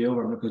competition to be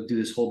over. I'm going to go do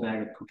this whole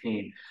bag of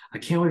cocaine. I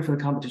can't wait for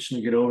the competition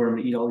to get over. I'm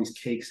going to eat all these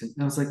cakes. And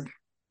I was like,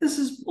 this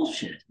is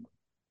bullshit.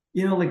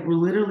 Like, we're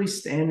literally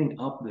standing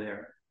up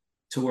there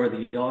to where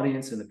the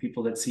audience and the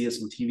people that see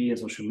us on TV and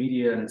social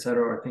media and et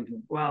cetera are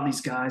thinking, wow,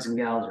 these guys and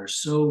gals are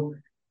so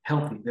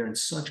healthy. They're in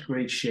such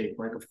great shape.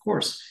 Like, of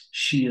course,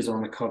 she is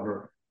on the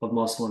cover of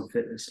Muscle and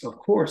Fitness. Of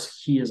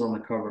course, he is on the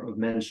cover of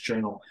Men's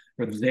Journal,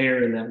 or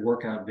they're in that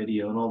workout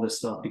video and all this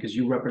stuff, because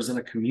you represent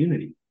a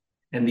community.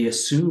 And the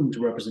assumed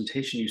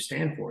representation you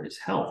stand for is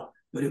health,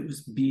 but it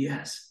was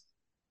BS.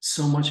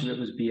 So much of it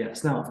was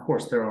BS. Now, of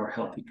course, there are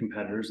healthy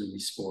competitors in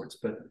these sports,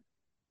 but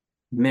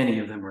many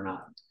of them are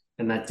not.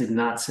 And that did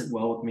not sit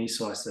well with me.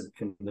 So I said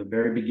from the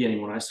very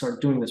beginning, when I started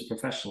doing this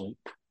professionally,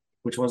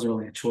 which wasn't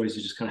really a choice,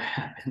 it just kind of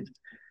happened,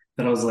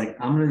 that I was like,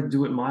 I'm going to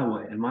do it my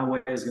way. And my way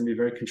is going to be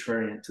very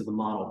contrarian to the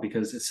model,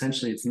 because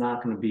essentially it's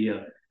not going to be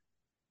a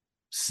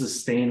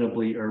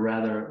sustainably, or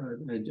rather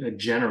a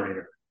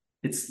generator.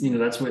 It's,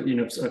 that's what,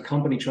 if a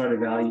company tried to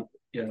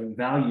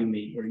value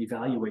me or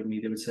evaluate me,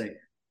 they would say,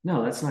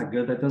 no, that's not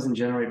good. That doesn't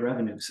generate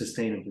revenue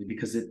sustainably,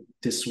 because it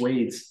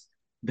dissuades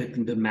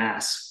the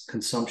mass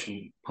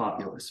consumption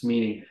populace,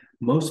 meaning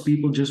most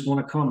people just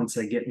want to come and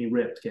say, get me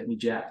ripped, get me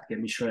jacked, get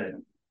me shredded.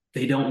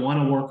 They don't want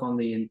to work on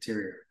the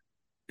interior.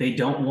 They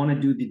don't want to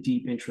do the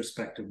deep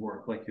introspective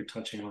work like you're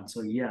touching on.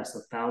 So yes,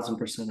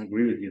 1,000%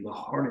 agree with you. The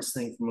hardest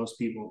thing for most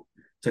people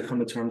to come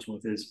to terms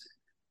with is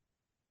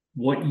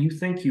what you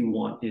think you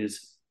want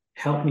is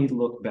help me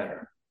look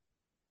better.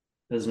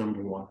 That's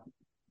number one.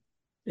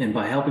 And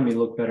by helping me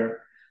look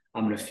better,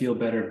 I'm going to feel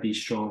better, be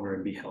stronger,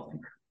 and be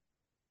healthier.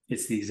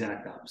 It's the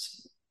exact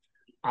opposite.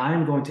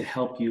 I'm going to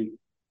help you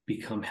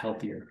become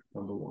healthier,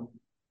 number one.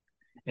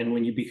 And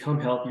when you become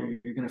healthier,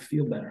 you're going to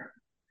feel better.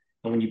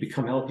 And when you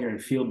become healthier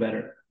and feel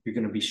better, you're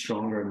going to be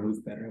stronger and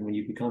move better. And when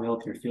you become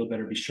healthier, feel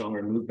better, be stronger,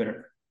 and move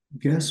better,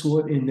 guess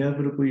what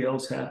inevitably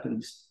else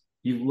happens?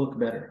 You look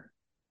better.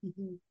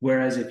 Mm-hmm.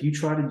 Whereas if you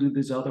try to do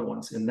these other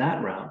ones in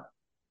that route,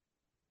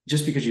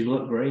 just because you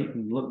look great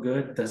and look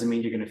good doesn't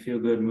mean you're going to feel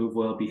good, move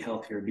well, be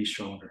healthier, be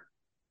stronger.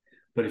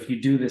 But if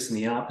you do this in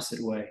the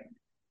opposite way,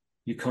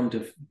 you come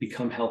to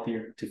become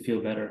healthier, to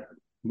feel better,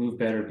 move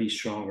better, be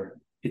stronger.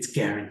 It's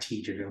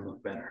guaranteed you're going to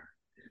look better.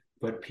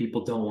 But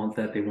people don't want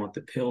that. They want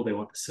the pill. They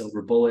want the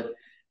silver bullet.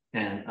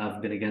 And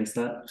I've been against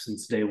that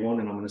since day one,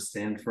 and I'm going to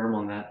stand firm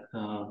on that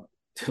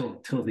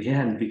till the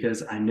end,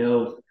 because I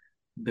know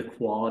the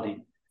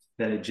quality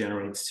that it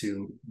generates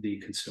to the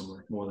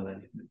consumer more than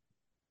anything.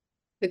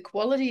 The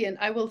quality, and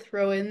I will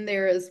throw in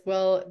there as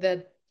well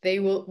that they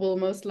will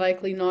most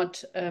likely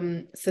not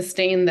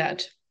sustain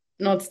that,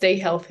 not stay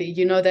healthy.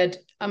 That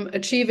I'm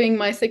achieving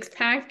my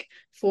six-pack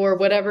for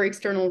whatever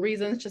external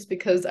reasons, just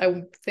because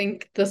I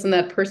think this and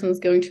that person is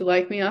going to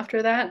like me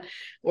after that,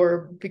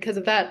 or because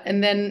of that.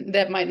 And then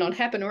that might not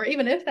happen. Or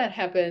even if that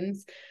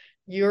happens,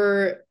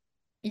 you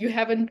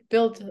haven't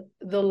built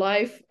the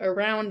life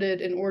around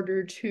it in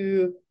order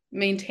to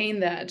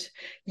maintain that.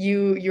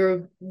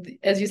 You're,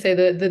 as you say,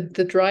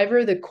 the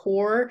driver, the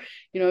core,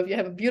 if you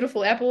have a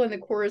beautiful apple and the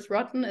core is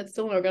rotten, it's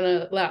still not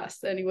gonna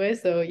last anyway.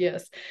 So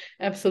yes,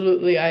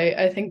 absolutely.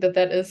 I think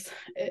that is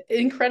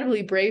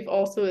incredibly brave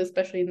also,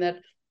 especially in that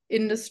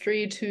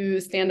industry, to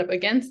stand up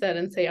against that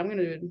and say, I'm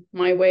gonna do it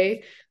my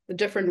way, the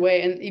different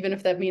way. And even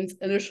if that means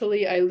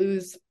initially I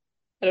lose,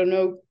 I don't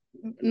know,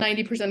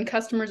 90%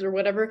 customers or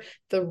whatever,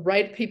 the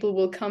right people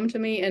will come to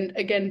me. And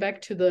again,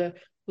 back to the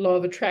law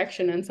of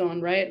attraction and so on,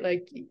 right?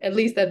 Like, at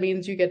least that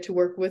means you get to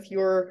work with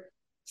your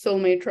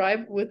soulmate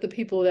tribe, with the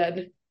people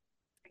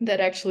that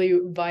actually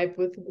vibe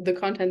with the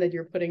content that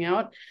you're putting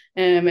out,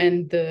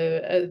 and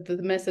the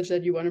message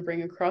that you want to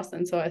bring across.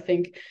 And so I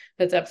think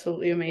that's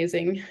absolutely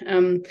amazing.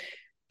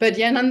 But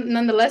yeah,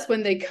 nonetheless,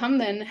 when they come,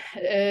 then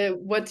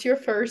what's your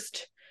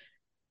first,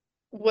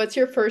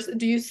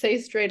 do you say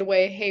straight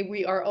away, hey,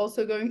 we are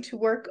also going to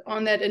work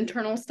on that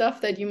internal stuff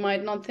that you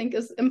might not think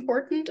is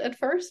important at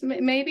first,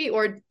 maybe?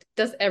 Or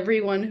does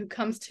everyone who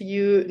comes to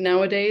you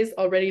nowadays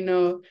already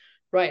know,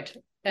 right,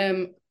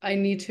 I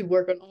need to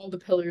work on all the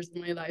pillars of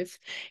my life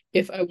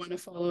if I want to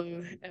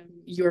follow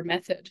your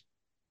method?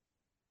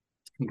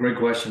 Great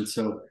question.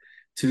 So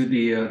to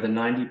the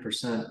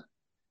 90%,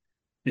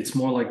 it's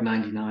more like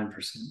 99%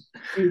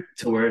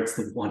 to where it's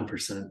the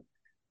 1%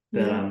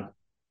 that I'm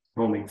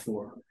homing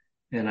for.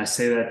 And I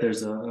say that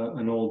there's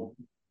an old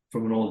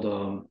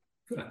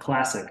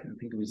classic, I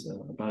think it was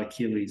about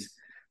Achilles,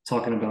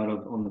 talking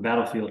about on the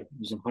battlefield,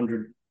 there's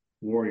 100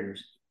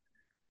 warriors.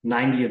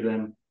 90 of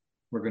them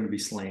were going to be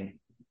slain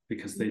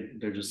because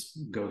they're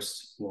just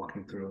ghosts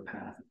walking through a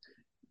path.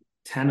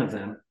 10 of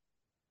them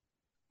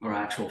are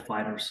actual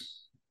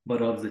fighters.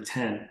 But of the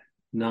 10,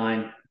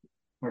 9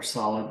 are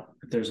solid,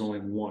 but there's only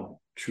one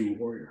true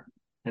warrior.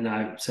 And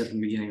I said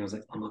from the beginning, I was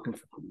like, I'm looking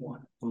for the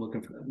one. I'm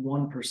looking for that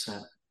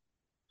 1%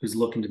 who's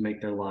looking to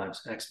make their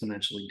lives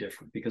exponentially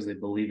different because they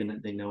believe in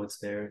it, they know it's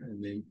there,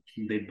 and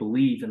they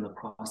believe in the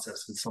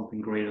process and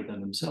something greater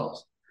than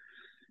themselves.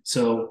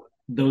 So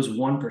those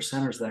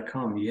 1%ers that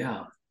come,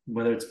 yeah,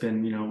 whether it's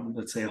been,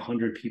 let's say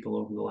 100 people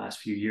over the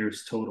last few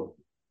years total,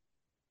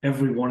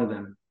 every one of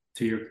them,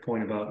 to your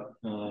point about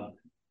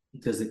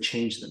does it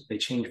change them? They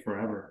change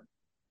forever.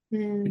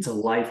 It's a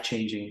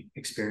life-changing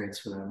experience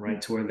for them, right?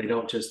 To where they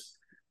don't just,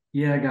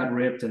 I got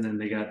ripped and then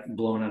they got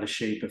blown out of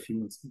shape a few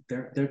months.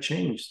 They're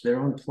changed.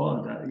 They're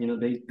unplugged.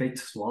 They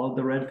swallowed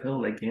the red pill.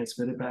 They can't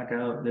spit it back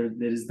out. It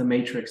is the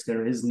matrix.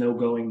 There is no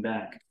going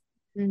back.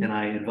 And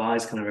I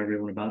advise kind of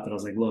everyone about that. I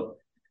was like, look,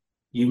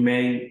 you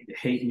may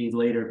hate me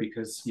later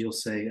because you'll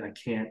say, I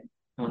can't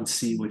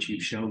unsee what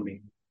you've shown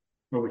me.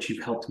 or what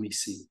you've helped me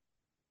see,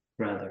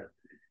 rather.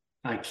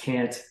 I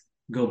can't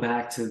go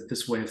back to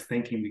this way of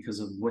thinking because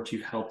of what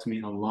you've helped me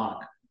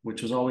unlock,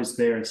 which was always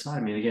there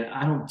inside me. And again,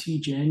 I don't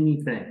teach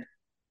anything.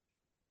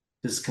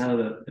 This is kind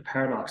of the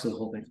paradox of the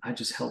whole thing. I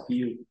just help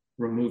you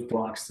remove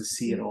blocks to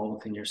see it all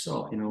within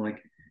yourself. You know, like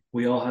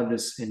we all have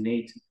this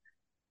innate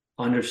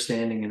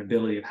understanding and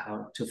ability of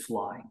how to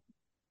fly,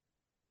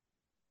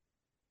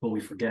 but we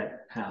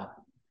forget how,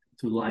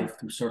 through life,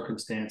 through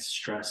circumstance,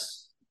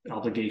 stress,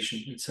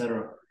 obligation,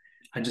 etc.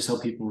 I just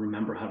help people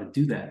remember how to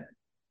do that.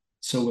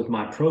 So with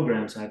my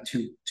programs, I have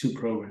two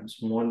programs.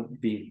 One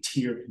being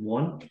tier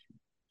 1,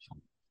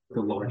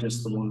 the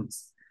largest, the one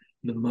that's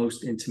the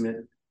most intimate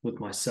with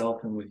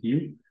myself and with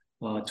you,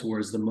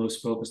 towards the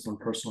most focused on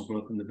personal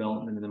growth and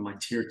development. And then my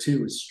tier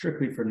 2 is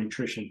strictly for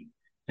nutrition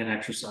and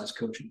exercise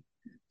coaching.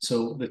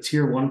 So the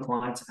tier 1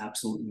 clients,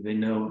 absolutely, they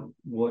know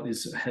what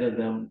is ahead of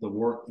them, the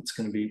work that's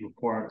going to be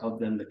required of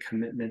them, the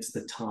commitments,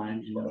 the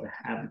time, you know, the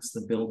habits,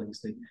 the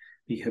buildings,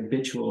 the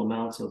habitual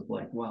amounts of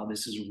like, wow,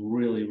 this is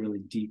really, really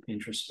deep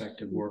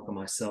introspective work on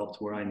myself,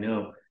 to where I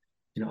know,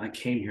 you know, I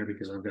came here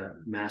because I've got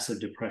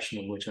massive depression,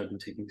 of which I've been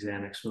taking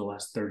Xanax for the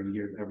last 30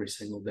 years, every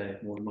single day.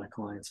 One of my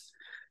clients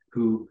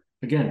who,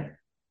 again,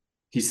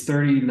 he's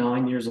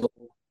 39 years old.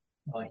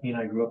 He and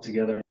I grew up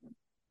together.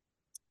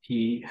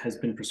 He has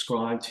been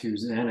prescribed to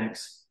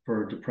Xanax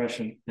for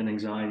depression and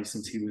anxiety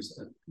since he was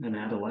an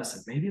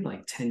adolescent, maybe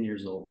like 10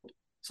 years old,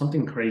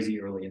 something crazy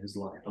early in his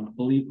life, I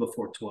believe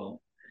before 12.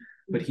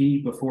 But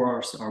he,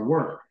 before our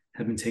work,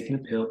 had been taking a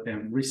pill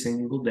every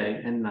single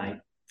day and night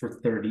for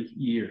 30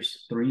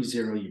 years,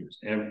 30 years,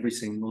 every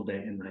single day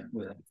and night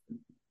without it.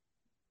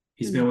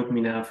 He's been with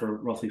me now for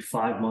roughly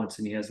 5 months,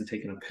 and he hasn't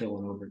taken a pill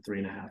in over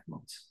 3.5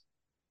 months.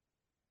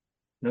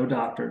 No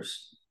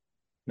doctors,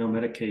 no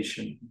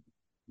medication.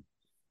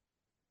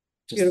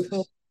 Just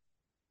Beautiful.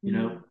 You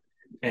know,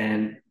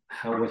 and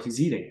what he's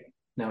eating.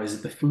 Now, is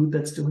it the food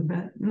that's doing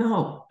that?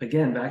 No.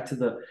 Again, back to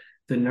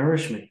the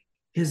nourishment.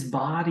 His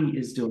body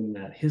is doing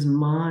that. His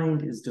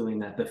mind is doing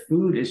that. The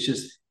food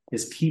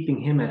is keeping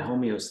him at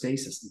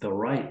homeostasis,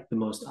 the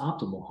most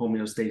optimal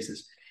homeostasis,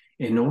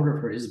 in order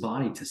for his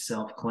body to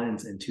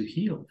self-cleanse and to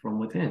heal from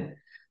within.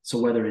 So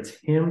whether it's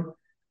him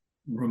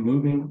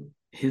removing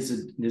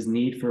his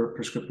need for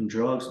prescription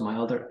drugs, my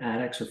other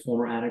addicts or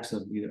former addicts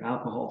of either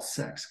alcohol,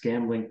 sex,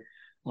 gambling,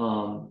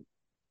 or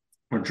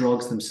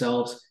drugs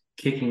themselves,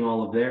 kicking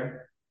all of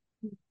their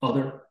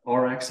other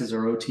RXs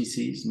or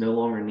OTCs no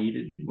longer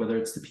needed, whether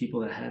it's the people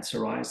that had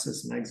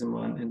psoriasis and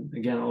eczema and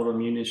again,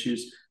 autoimmune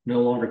issues,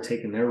 no longer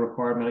taking their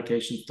required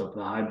medications,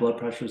 the high blood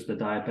pressures, the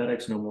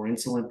diabetics, no more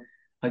insulin,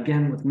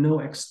 again, with no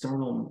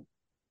external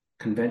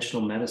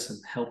conventional medicine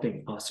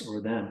helping us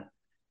or them,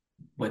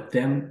 but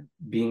them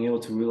being able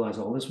to realize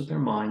all this with their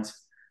minds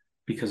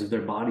because of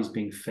their bodies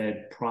being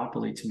fed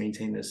properly to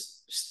maintain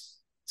this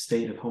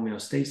state of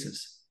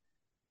homeostasis.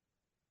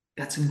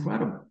 That's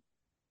incredible.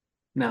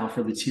 Now,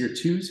 for the tier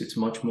 2s, it's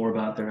much more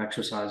about their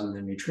exercise and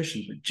their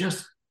nutrition, but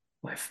just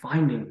by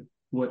finding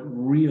what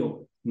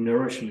real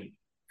nourishment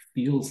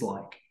feels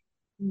like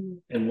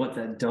and what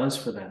that does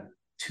for them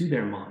to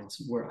their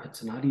minds, where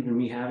it's not even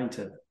me having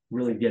to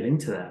really get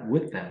into that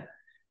with them.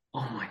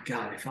 Oh my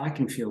God, if I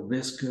can feel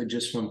this good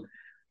just from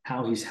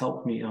how he's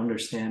helped me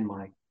understand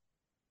my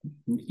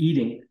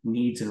eating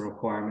needs and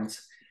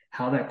requirements,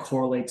 how that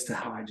correlates to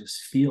how I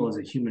just feel as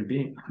a human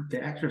being,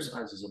 the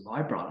exercise is a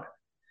byproduct.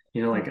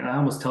 You know, like I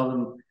almost tell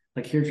them,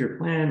 like, here's your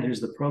plan, here's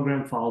the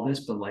program, follow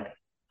this. But like,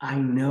 I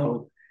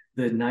know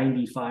the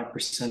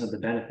 95% of the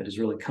benefit is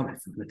really coming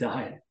from the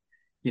diet.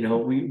 You know,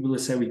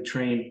 let's say we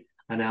train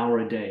an hour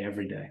a day,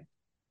 every day.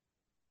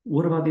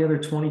 What about the other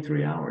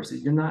 23 hours?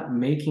 You're not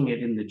making it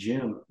in the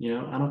gym. You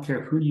know, I don't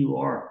care who you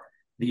are.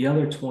 The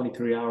other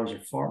 23 hours are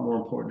far more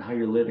important. How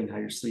you're living, how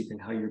you're sleeping,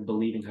 how you're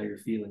believing, how you're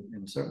feeling,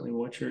 and certainly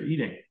what you're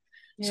eating.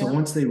 Yeah. So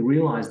once they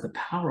realize the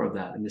power of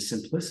that and the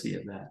simplicity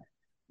of that,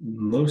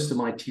 most of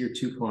my tier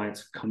 2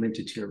 clients come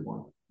into tier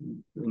 1.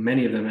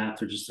 Many of them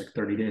after just like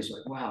 30 days,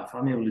 like, wow, if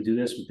I'm able to do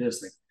this with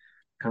this, like,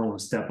 I kind of want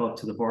to step up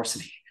to the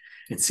varsity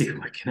and see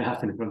what can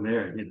happen from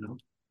there, you know?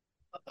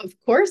 Of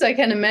course, I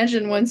can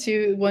imagine once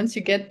you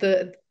get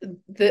the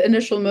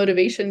initial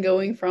motivation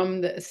going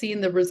from seeing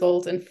the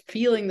results and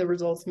feeling the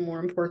results, more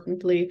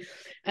importantly.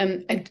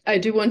 I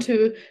do want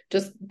to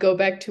just go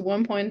back to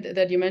one point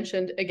that you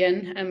mentioned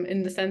again,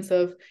 in the sense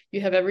of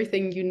you have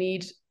everything you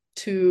need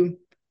to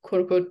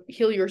quote unquote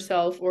heal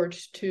yourself or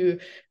to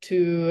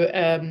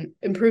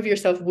improve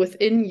yourself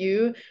within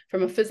you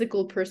from a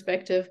physical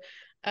perspective.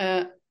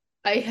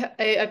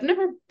 I've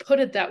never put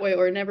it that way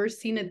or never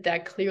seen it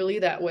that clearly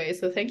that way.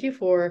 So thank you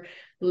for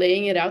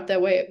laying it out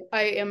that way.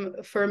 I am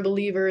a firm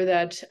believer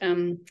that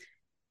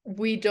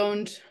we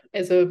don't,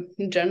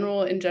 in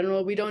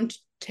general, we don't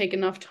take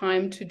enough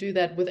time to do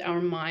that with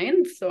our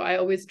minds. So I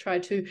always try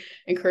to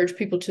encourage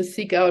people to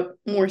seek out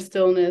more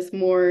stillness,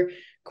 more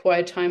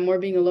quiet time, more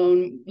being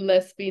alone,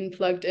 less being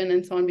plugged in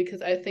and so on,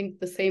 because I think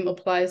the same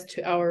applies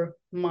to our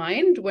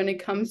mind when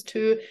it comes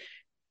to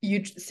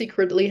you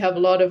secretly have a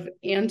lot of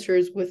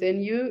answers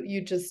within you.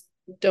 You just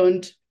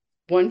don't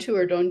want to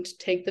or don't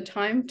take the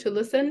time to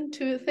listen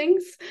to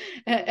things.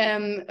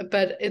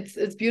 But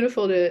it's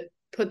beautiful to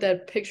put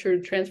that picture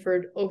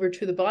transferred over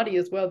to the body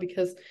as well,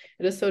 because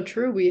it is so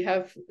true. We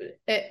have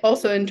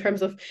also, in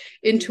terms of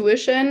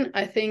intuition,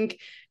 I think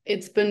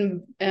it's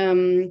been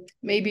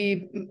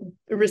maybe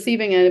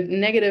receiving a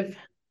negative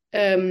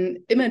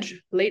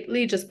image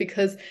lately, just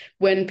because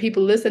when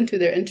people listen to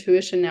their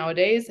intuition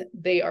nowadays,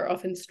 they are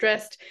often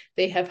stressed,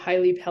 they have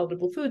highly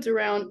palatable foods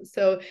around,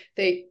 so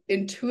they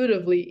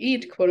intuitively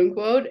eat, quote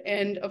unquote,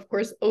 and of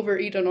course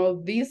overeat on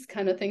all these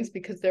kind of things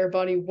because their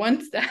body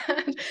wants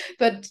that.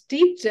 But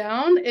deep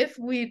down, if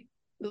we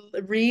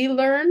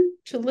relearn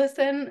to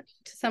listen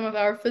to some of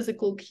our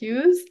physical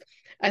cues,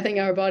 I think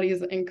our body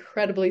is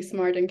incredibly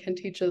smart and can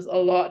teach us a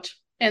lot,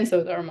 and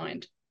so is our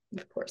mind,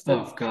 of course.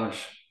 Oh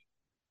gosh.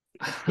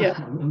 Yeah.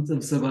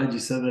 I'm so glad you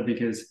said that,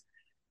 because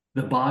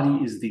the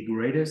body is the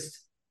greatest,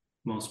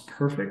 most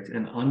perfect,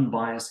 and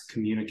unbiased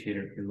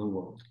communicator in the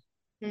world.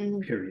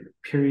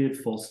 Period,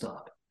 full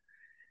stop.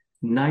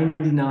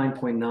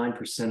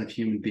 99.9% of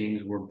human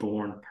beings were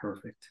born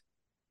perfect.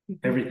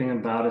 Everything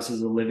about us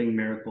is a living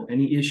miracle.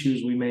 Any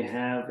issues we may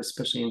have,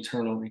 especially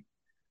internally,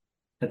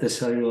 at the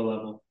cellular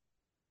level,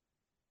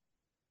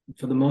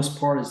 for the most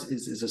part,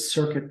 is a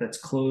circuit that's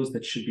closed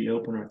that should be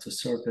open, or it's a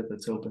circuit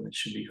that's open that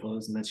should be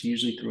closed. And that's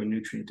usually through a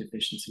nutrient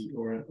deficiency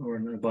or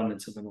an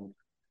abundance of an organ,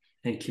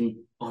 and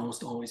can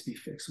almost always be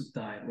fixed with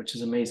diet, which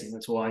is amazing.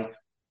 That's why,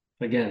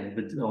 again,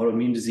 the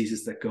autoimmune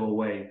diseases that go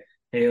away,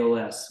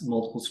 ALS,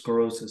 multiple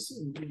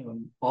sclerosis,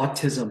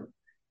 autism,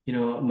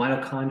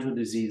 mitochondrial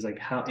disease, like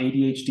how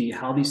ADHD,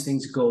 how these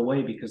things go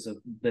away because of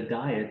the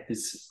diet,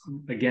 is,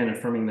 again,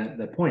 affirming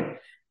that point.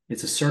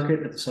 It's a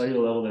circuit at the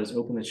cellular level that is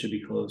open that should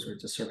be closed, or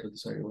it's a circuit at the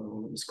cellular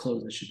level that is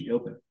closed that should be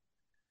open.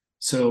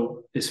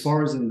 So as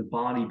far as in the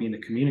body being the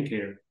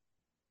communicator,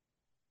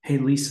 hey,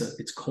 Lisa,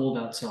 it's cold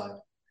outside.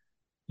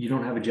 You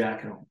don't have a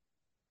jacket on.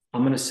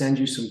 I'm going to send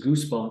you some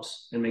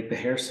goosebumps and make the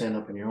hair stand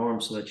up in your arm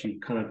so that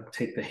you kind of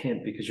take the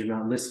hint, because you're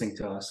not listening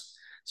to us.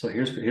 So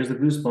here's the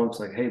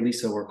goosebumps, like, hey,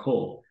 Lisa, we're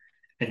cold.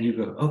 And you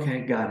go,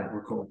 okay, got it,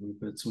 we're cold. We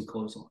put some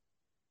clothes on.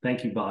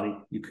 Thank you, body.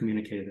 You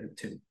communicated it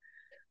too.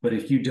 But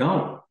if you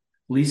don't,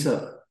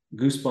 Lisa,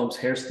 goosebumps,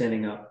 hair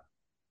standing up.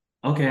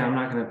 Okay, I'm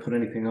not going to put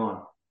anything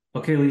on.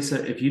 Okay,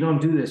 Lisa, if you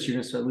don't do this, you're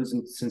going to start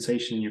losing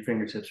sensation in your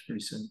fingertips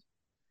pretty soon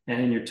and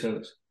in your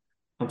toes.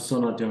 I'm still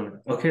not doing it.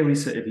 Okay,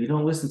 Lisa, if you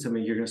don't listen to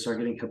me, you're going to start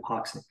getting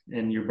hypoxic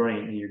in your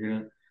brain, and you're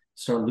going to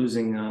start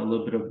losing a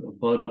little bit of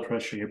blood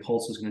pressure. Your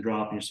pulse is going to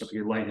drop, and you start to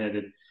get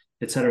lightheaded,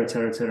 et cetera, et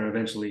cetera, et cetera.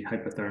 Eventually,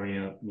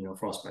 hypothermia,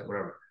 frostbite,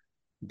 whatever,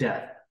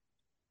 death.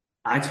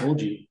 I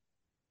told you.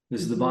 This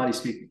is the body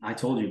speaking. I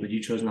told you, but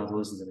you chose not to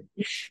listen to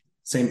me.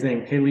 Same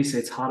thing. Hey, Lisa,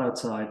 it's hot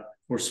outside.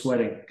 We're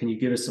sweating. Can you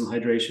give us some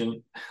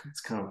hydration? It's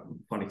kind of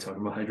funny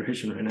talking about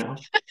hydration right now.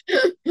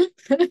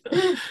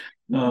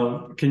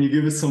 Can you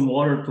give us some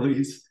water,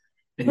 please?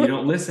 And you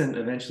don't listen.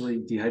 Eventually,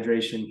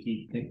 dehydration,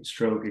 heat,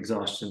 stroke,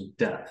 exhaustion,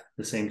 death,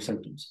 the same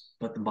symptoms.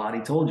 But the body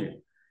told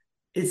you.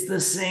 It's the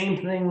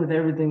same thing with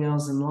everything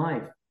else in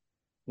life.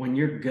 When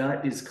your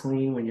gut is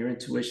clean, when your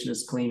intuition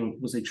is clean, when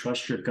people say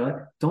trust your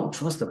gut, don't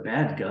trust a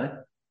bad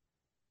gut.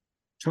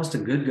 Trust a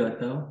good gut,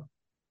 though.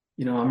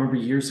 I remember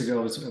years ago,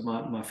 I was at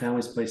my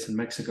family's place in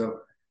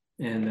Mexico,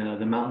 and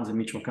the mountains of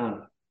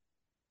Michoacan.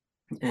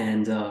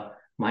 And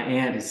my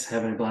aunt is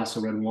having a glass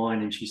of red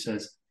wine, and she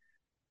says,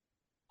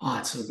 oh,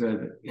 it's so good.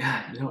 But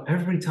yeah,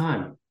 every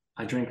time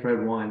I drink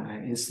red wine, I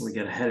instantly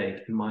get a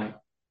headache. And my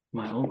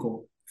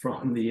uncle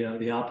from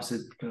the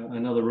opposite,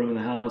 another room in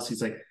the house,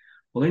 he's like,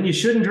 well, then you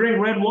shouldn't drink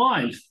red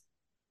wine.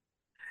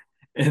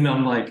 And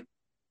I'm like,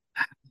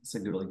 that's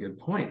a really good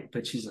point.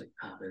 But she's like,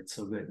 oh, that's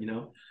so good,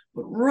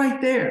 But right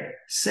there,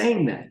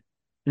 saying that. And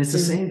it's the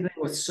same thing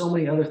with so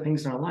many other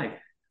things in our life.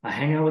 I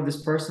hang out with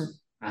this person,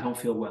 I don't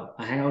feel well.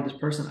 I hang out with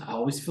this person, I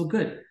always feel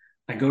good.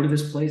 I go to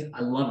this place,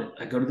 I love it.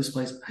 I go to this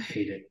place, I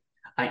hate it.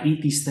 I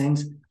eat these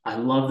things, I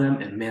love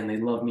them, and man, they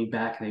love me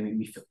back, and they make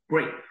me feel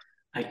great.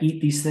 I eat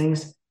these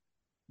things,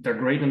 they're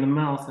great in the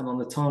mouth and on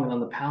the tongue and on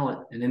the palate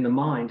and in the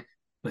mind,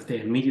 but they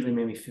immediately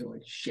make me feel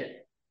like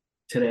shit.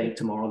 Today,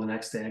 tomorrow, the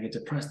next day, I get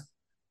depressed.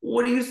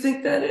 What do you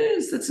think that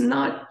is? That's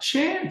not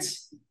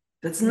chance.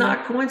 That's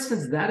not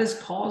coincidence. That is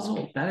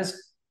causal. That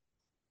is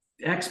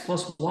X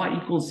plus Y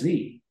equals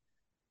Z.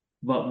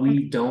 But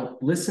we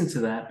don't listen to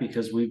that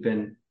because we've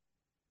been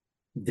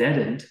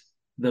deadened.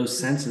 Those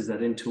senses,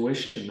 that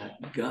intuition,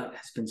 that gut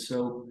has been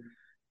so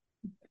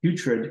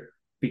putrid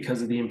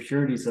because of the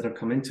impurities that have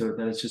come into it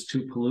that it's just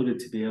too polluted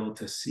to be able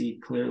to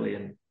see clearly.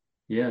 And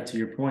yeah, to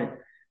your point,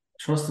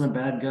 trusting a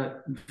bad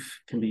gut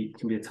can be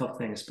a tough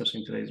thing,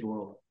 especially in today's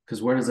world.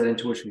 Because where does that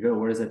intuition go?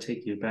 Where does that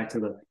take you? Back to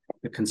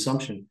the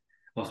consumption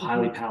of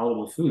highly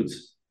palatable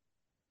foods.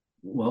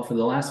 Well, for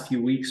the last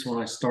few weeks, when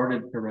I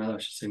started, or rather, I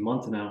should say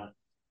month now,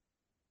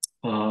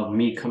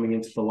 me coming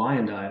into the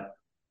Lion Diet,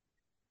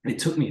 it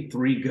took me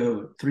three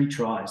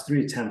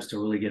attempts to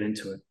really get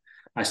into it.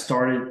 I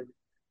started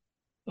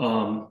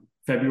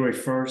February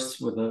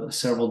 1st with a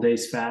several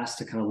days fast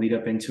to kind of lead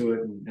up into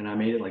it. And I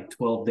made it like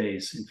 12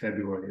 days in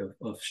February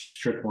of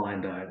strict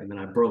Lion diet. And then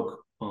I broke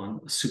on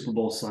Super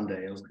Bowl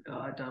Sunday. I was like,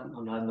 oh,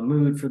 I'm not in the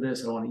mood for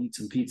this. I want to eat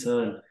some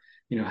pizza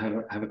and,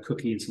 have a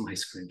cookie and some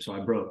ice cream. So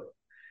I broke.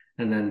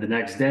 And then the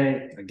next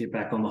day I get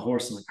back on the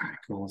horse and like, all right,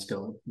 come on, let's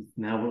go.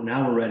 Now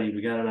we're ready.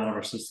 We got it out of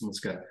our system. Let's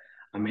go.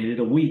 I made it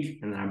a week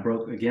and then I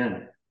broke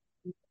again.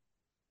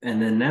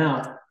 And then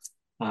now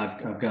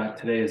I've got,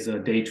 today is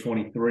day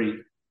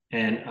 23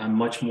 and I'm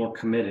much more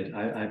committed.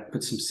 I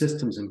put some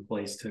systems in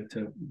place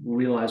to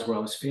realize where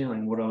I was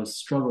feeling, what I was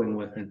struggling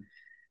with. And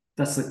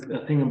that's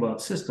the thing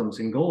about systems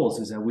and goals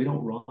is that we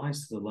don't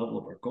rise to the level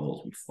of our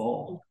goals. We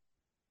fall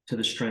to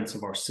the strengths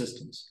of our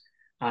systems.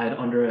 I had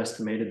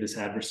underestimated this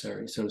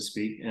adversary, so to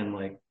speak, and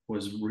like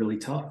was really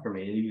tough for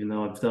me. Even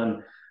though I've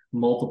done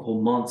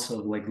multiple months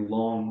of like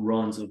long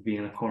runs of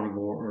being a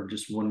carnivore or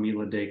just 1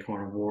 meal a day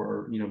carnivore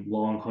or,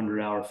 long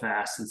 100-hour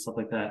fasts and stuff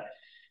like that.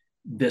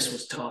 This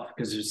was tough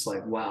because it's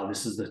like, wow,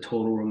 this is the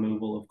total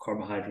removal of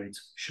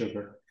carbohydrates,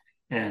 sugar,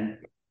 and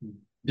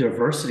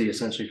diversity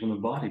essentially from the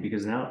body,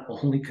 because now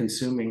only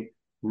consuming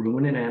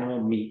ruminant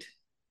animal meat,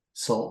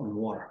 salt, and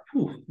water.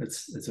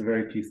 It's a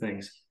very few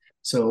things.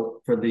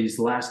 So for these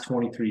last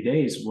 23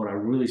 days, what I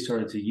really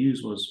started to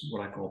use was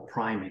what I call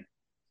priming,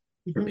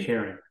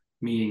 preparing,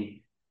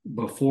 meaning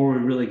before we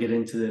really get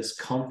into this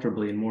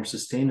comfortably and more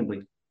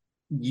sustainably,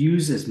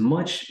 use as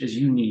much as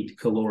you need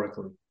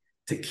calorically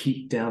to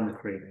keep down the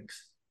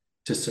cravings,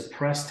 to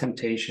suppress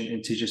temptation,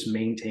 and to just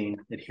maintain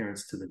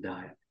adherence to the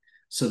diet.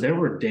 So there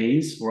were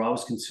days where I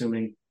was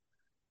consuming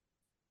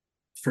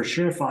for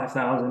sure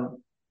 5,000,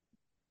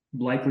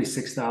 likely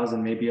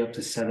 6,000, maybe up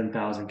to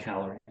 7,000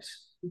 calories,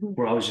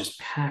 where I was just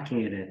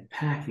packing it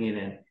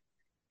in.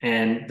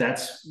 And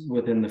that's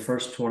within the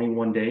first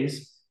 21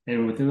 days.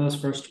 And within those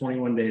first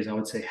 21 days, I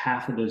would say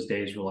half of those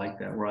days were like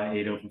that, where I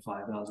ate over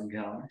 5,000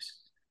 calories.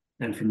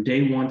 And from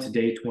day 1 to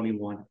day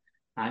 21,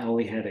 I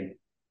only had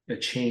a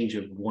change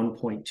of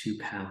 1.2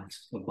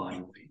 pounds of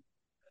body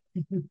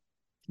weight.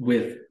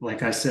 With,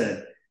 like I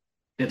said,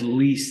 at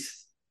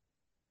least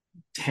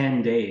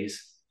 10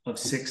 days of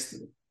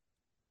 6,000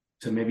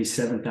 to maybe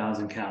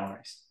 7,000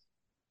 calories.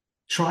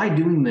 Try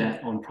doing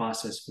that on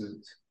processed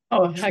foods.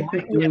 Try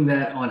doing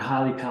that on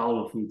highly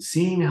palatable foods.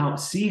 See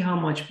how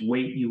much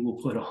weight you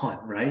will put on,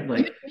 right?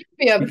 Like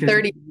you have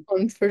 30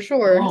 pounds for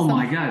sure. Oh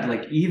my God!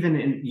 Like even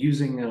in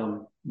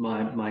using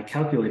my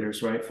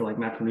calculators, right, for like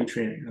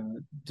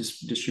macronutrient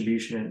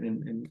distribution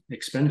and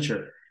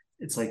expenditure,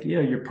 it's like,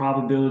 your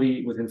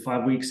probability within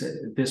 5 weeks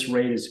at this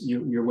rate is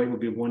your weight would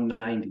be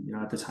 190.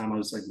 At the time I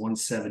was like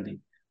 170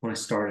 when I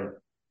started,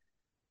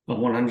 of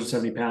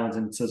 170 pounds.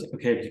 And it says,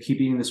 okay, if you keep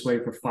eating this way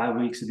for 5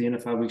 weeks, at the end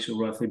of 5 weeks, you'll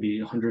roughly be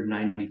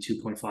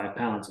 192.5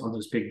 pounds on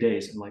those big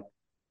days. And like,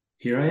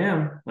 here I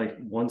am, like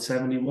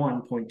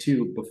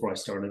 171.2 before I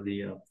started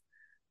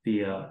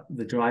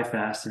the dry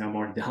fast, and I'm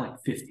already down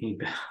like 15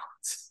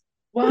 pounds.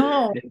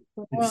 Wow.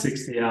 in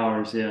 60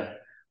 hours, yeah,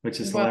 which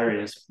is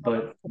hilarious.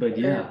 But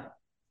yeah,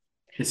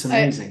 it's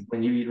amazing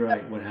when you eat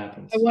right, what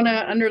happens. I want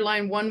to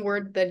underline one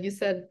word that you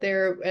said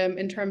there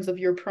in terms of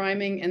your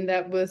priming, and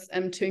that was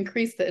to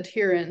increase the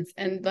adherence.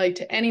 And like,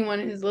 to anyone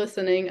who's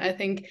listening, I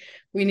think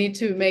we need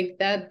to make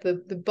that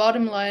the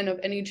bottom line of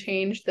any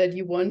change that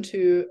you want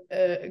to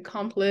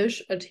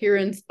accomplish.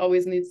 Adherence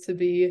always needs to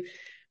be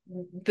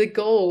the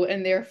goal,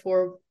 and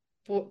therefore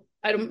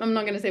I'm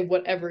not going to say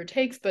whatever it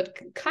takes, but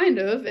kind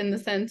of in the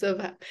sense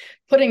of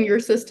putting your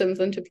systems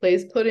into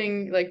place,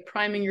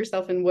 priming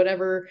yourself in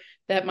whatever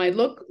that might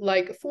look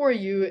like for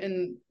you.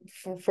 And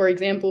for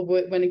example,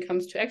 when it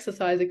comes to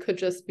exercise, it could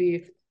just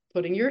be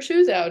putting your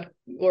shoes out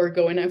or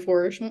going out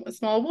for a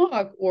small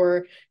walk,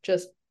 or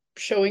just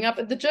showing up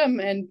at the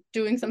gym and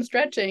doing some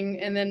stretching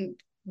and then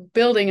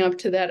building up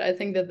to that. I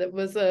think that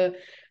was a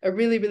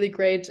really, really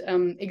great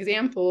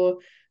example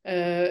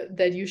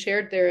that you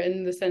shared there,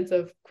 in the sense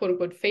of quote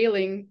unquote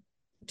failing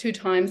 2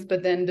 times,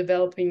 but then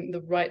developing the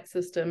right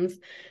systems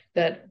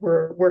that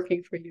were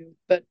working for you.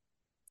 But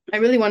I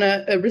really want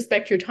to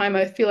respect your time.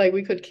 I feel like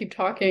we could keep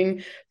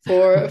talking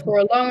for a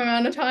long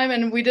amount of time,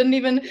 and we didn't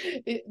even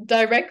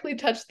directly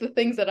touch the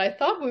things that I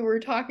thought we were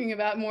talking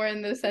about, more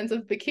in the sense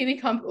of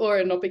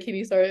bodybuilding.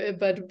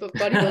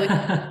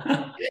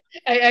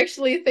 I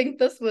actually think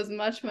this was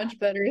much, much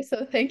better.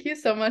 So thank you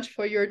so much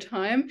for your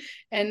time.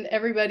 And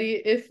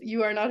everybody, if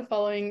you are not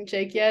following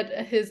Jake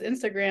yet, his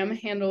Instagram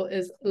handle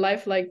is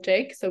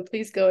lifelikejake. So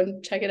please go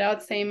and check it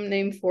out. Same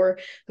name for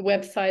the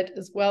website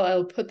as well.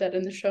 I'll put that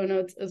in the show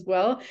notes as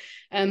well.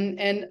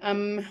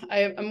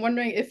 I'm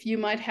wondering if you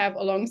might have,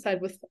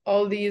 alongside with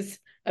all these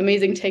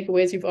amazing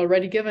takeaways you've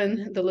already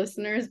given the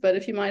listeners, but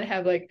if you might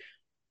have like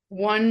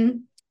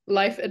one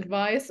life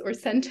advice or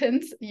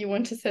sentence you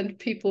want to send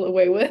people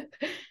away with.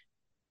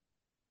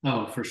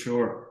 Oh, for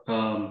sure.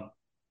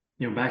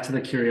 Back to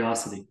the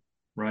curiosity,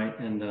 right?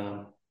 And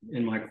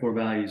in my core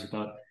values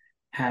about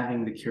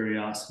having the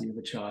curiosity of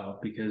a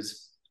child,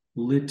 because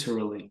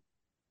literally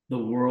the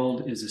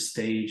world is a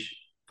stage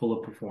full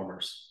of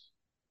performers.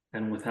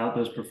 And without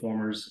those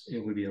performers,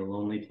 it would be a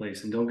lonely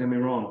place. And don't get me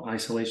wrong,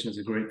 isolation is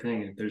a great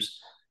thing. If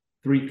there's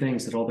three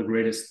things that all the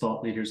greatest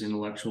thought leaders,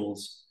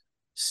 intellectuals,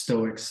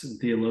 Stoics, and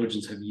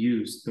theologians have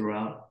used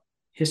throughout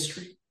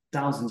history,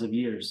 thousands of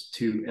years,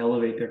 to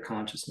elevate their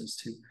consciousness,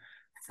 to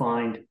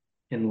find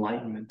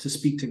enlightenment, to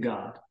speak to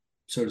God,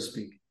 so to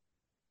speak.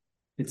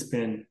 It's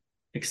been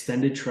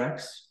extended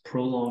treks,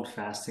 prolonged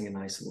fasting, and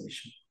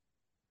isolation.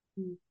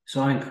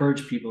 So I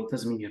encourage people, it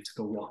doesn't mean you have to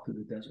go walk through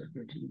the desert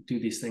or do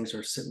these things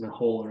or sit in a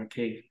hole or a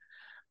cave.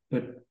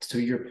 But to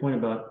your point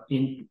about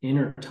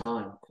inner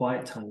time,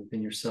 quiet time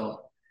within yourself,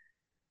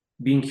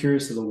 being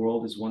curious of the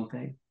world is one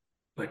thing,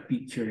 but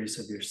be curious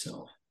of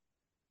yourself.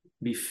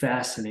 Be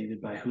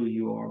fascinated by who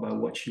you are, by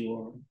what you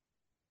are,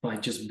 by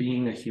just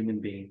being a human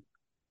being,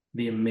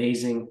 the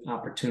amazing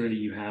opportunity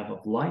you have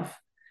of life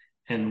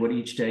and what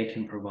each day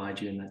can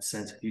provide you in that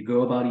sense. If you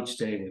go about each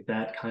day with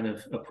that kind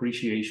of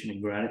appreciation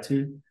and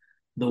gratitude,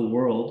 the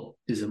world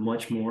is a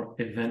much more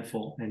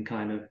eventful and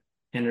kind of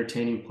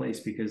entertaining place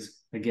because,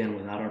 again,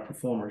 without our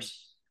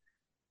performers,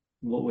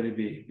 what would it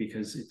be?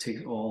 Because it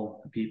takes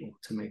all the people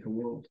to make a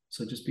world.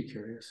 So just be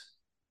curious.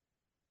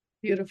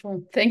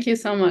 Beautiful. Thank you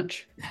so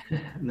much.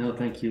 No,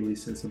 thank you,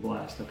 Lisa. It's a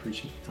blast. I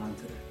appreciate the time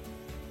today.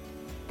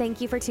 Thank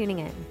you for tuning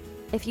in.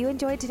 If you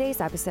enjoyed today's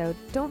episode,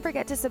 don't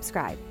forget to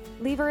subscribe,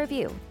 leave a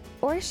review,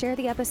 or share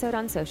the episode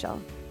on social.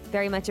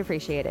 Very much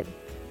appreciated.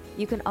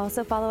 You can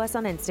also follow us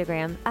on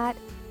Instagram at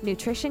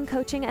Nutrition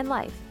Coaching and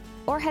Life,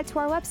 or head to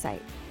our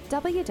website,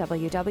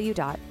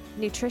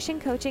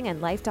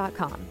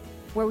 www.nutritioncoachingandlife.com,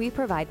 where we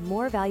provide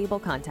more valuable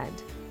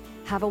content.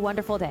 Have a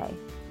wonderful day.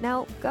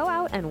 Now go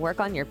out and work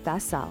on your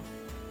best self.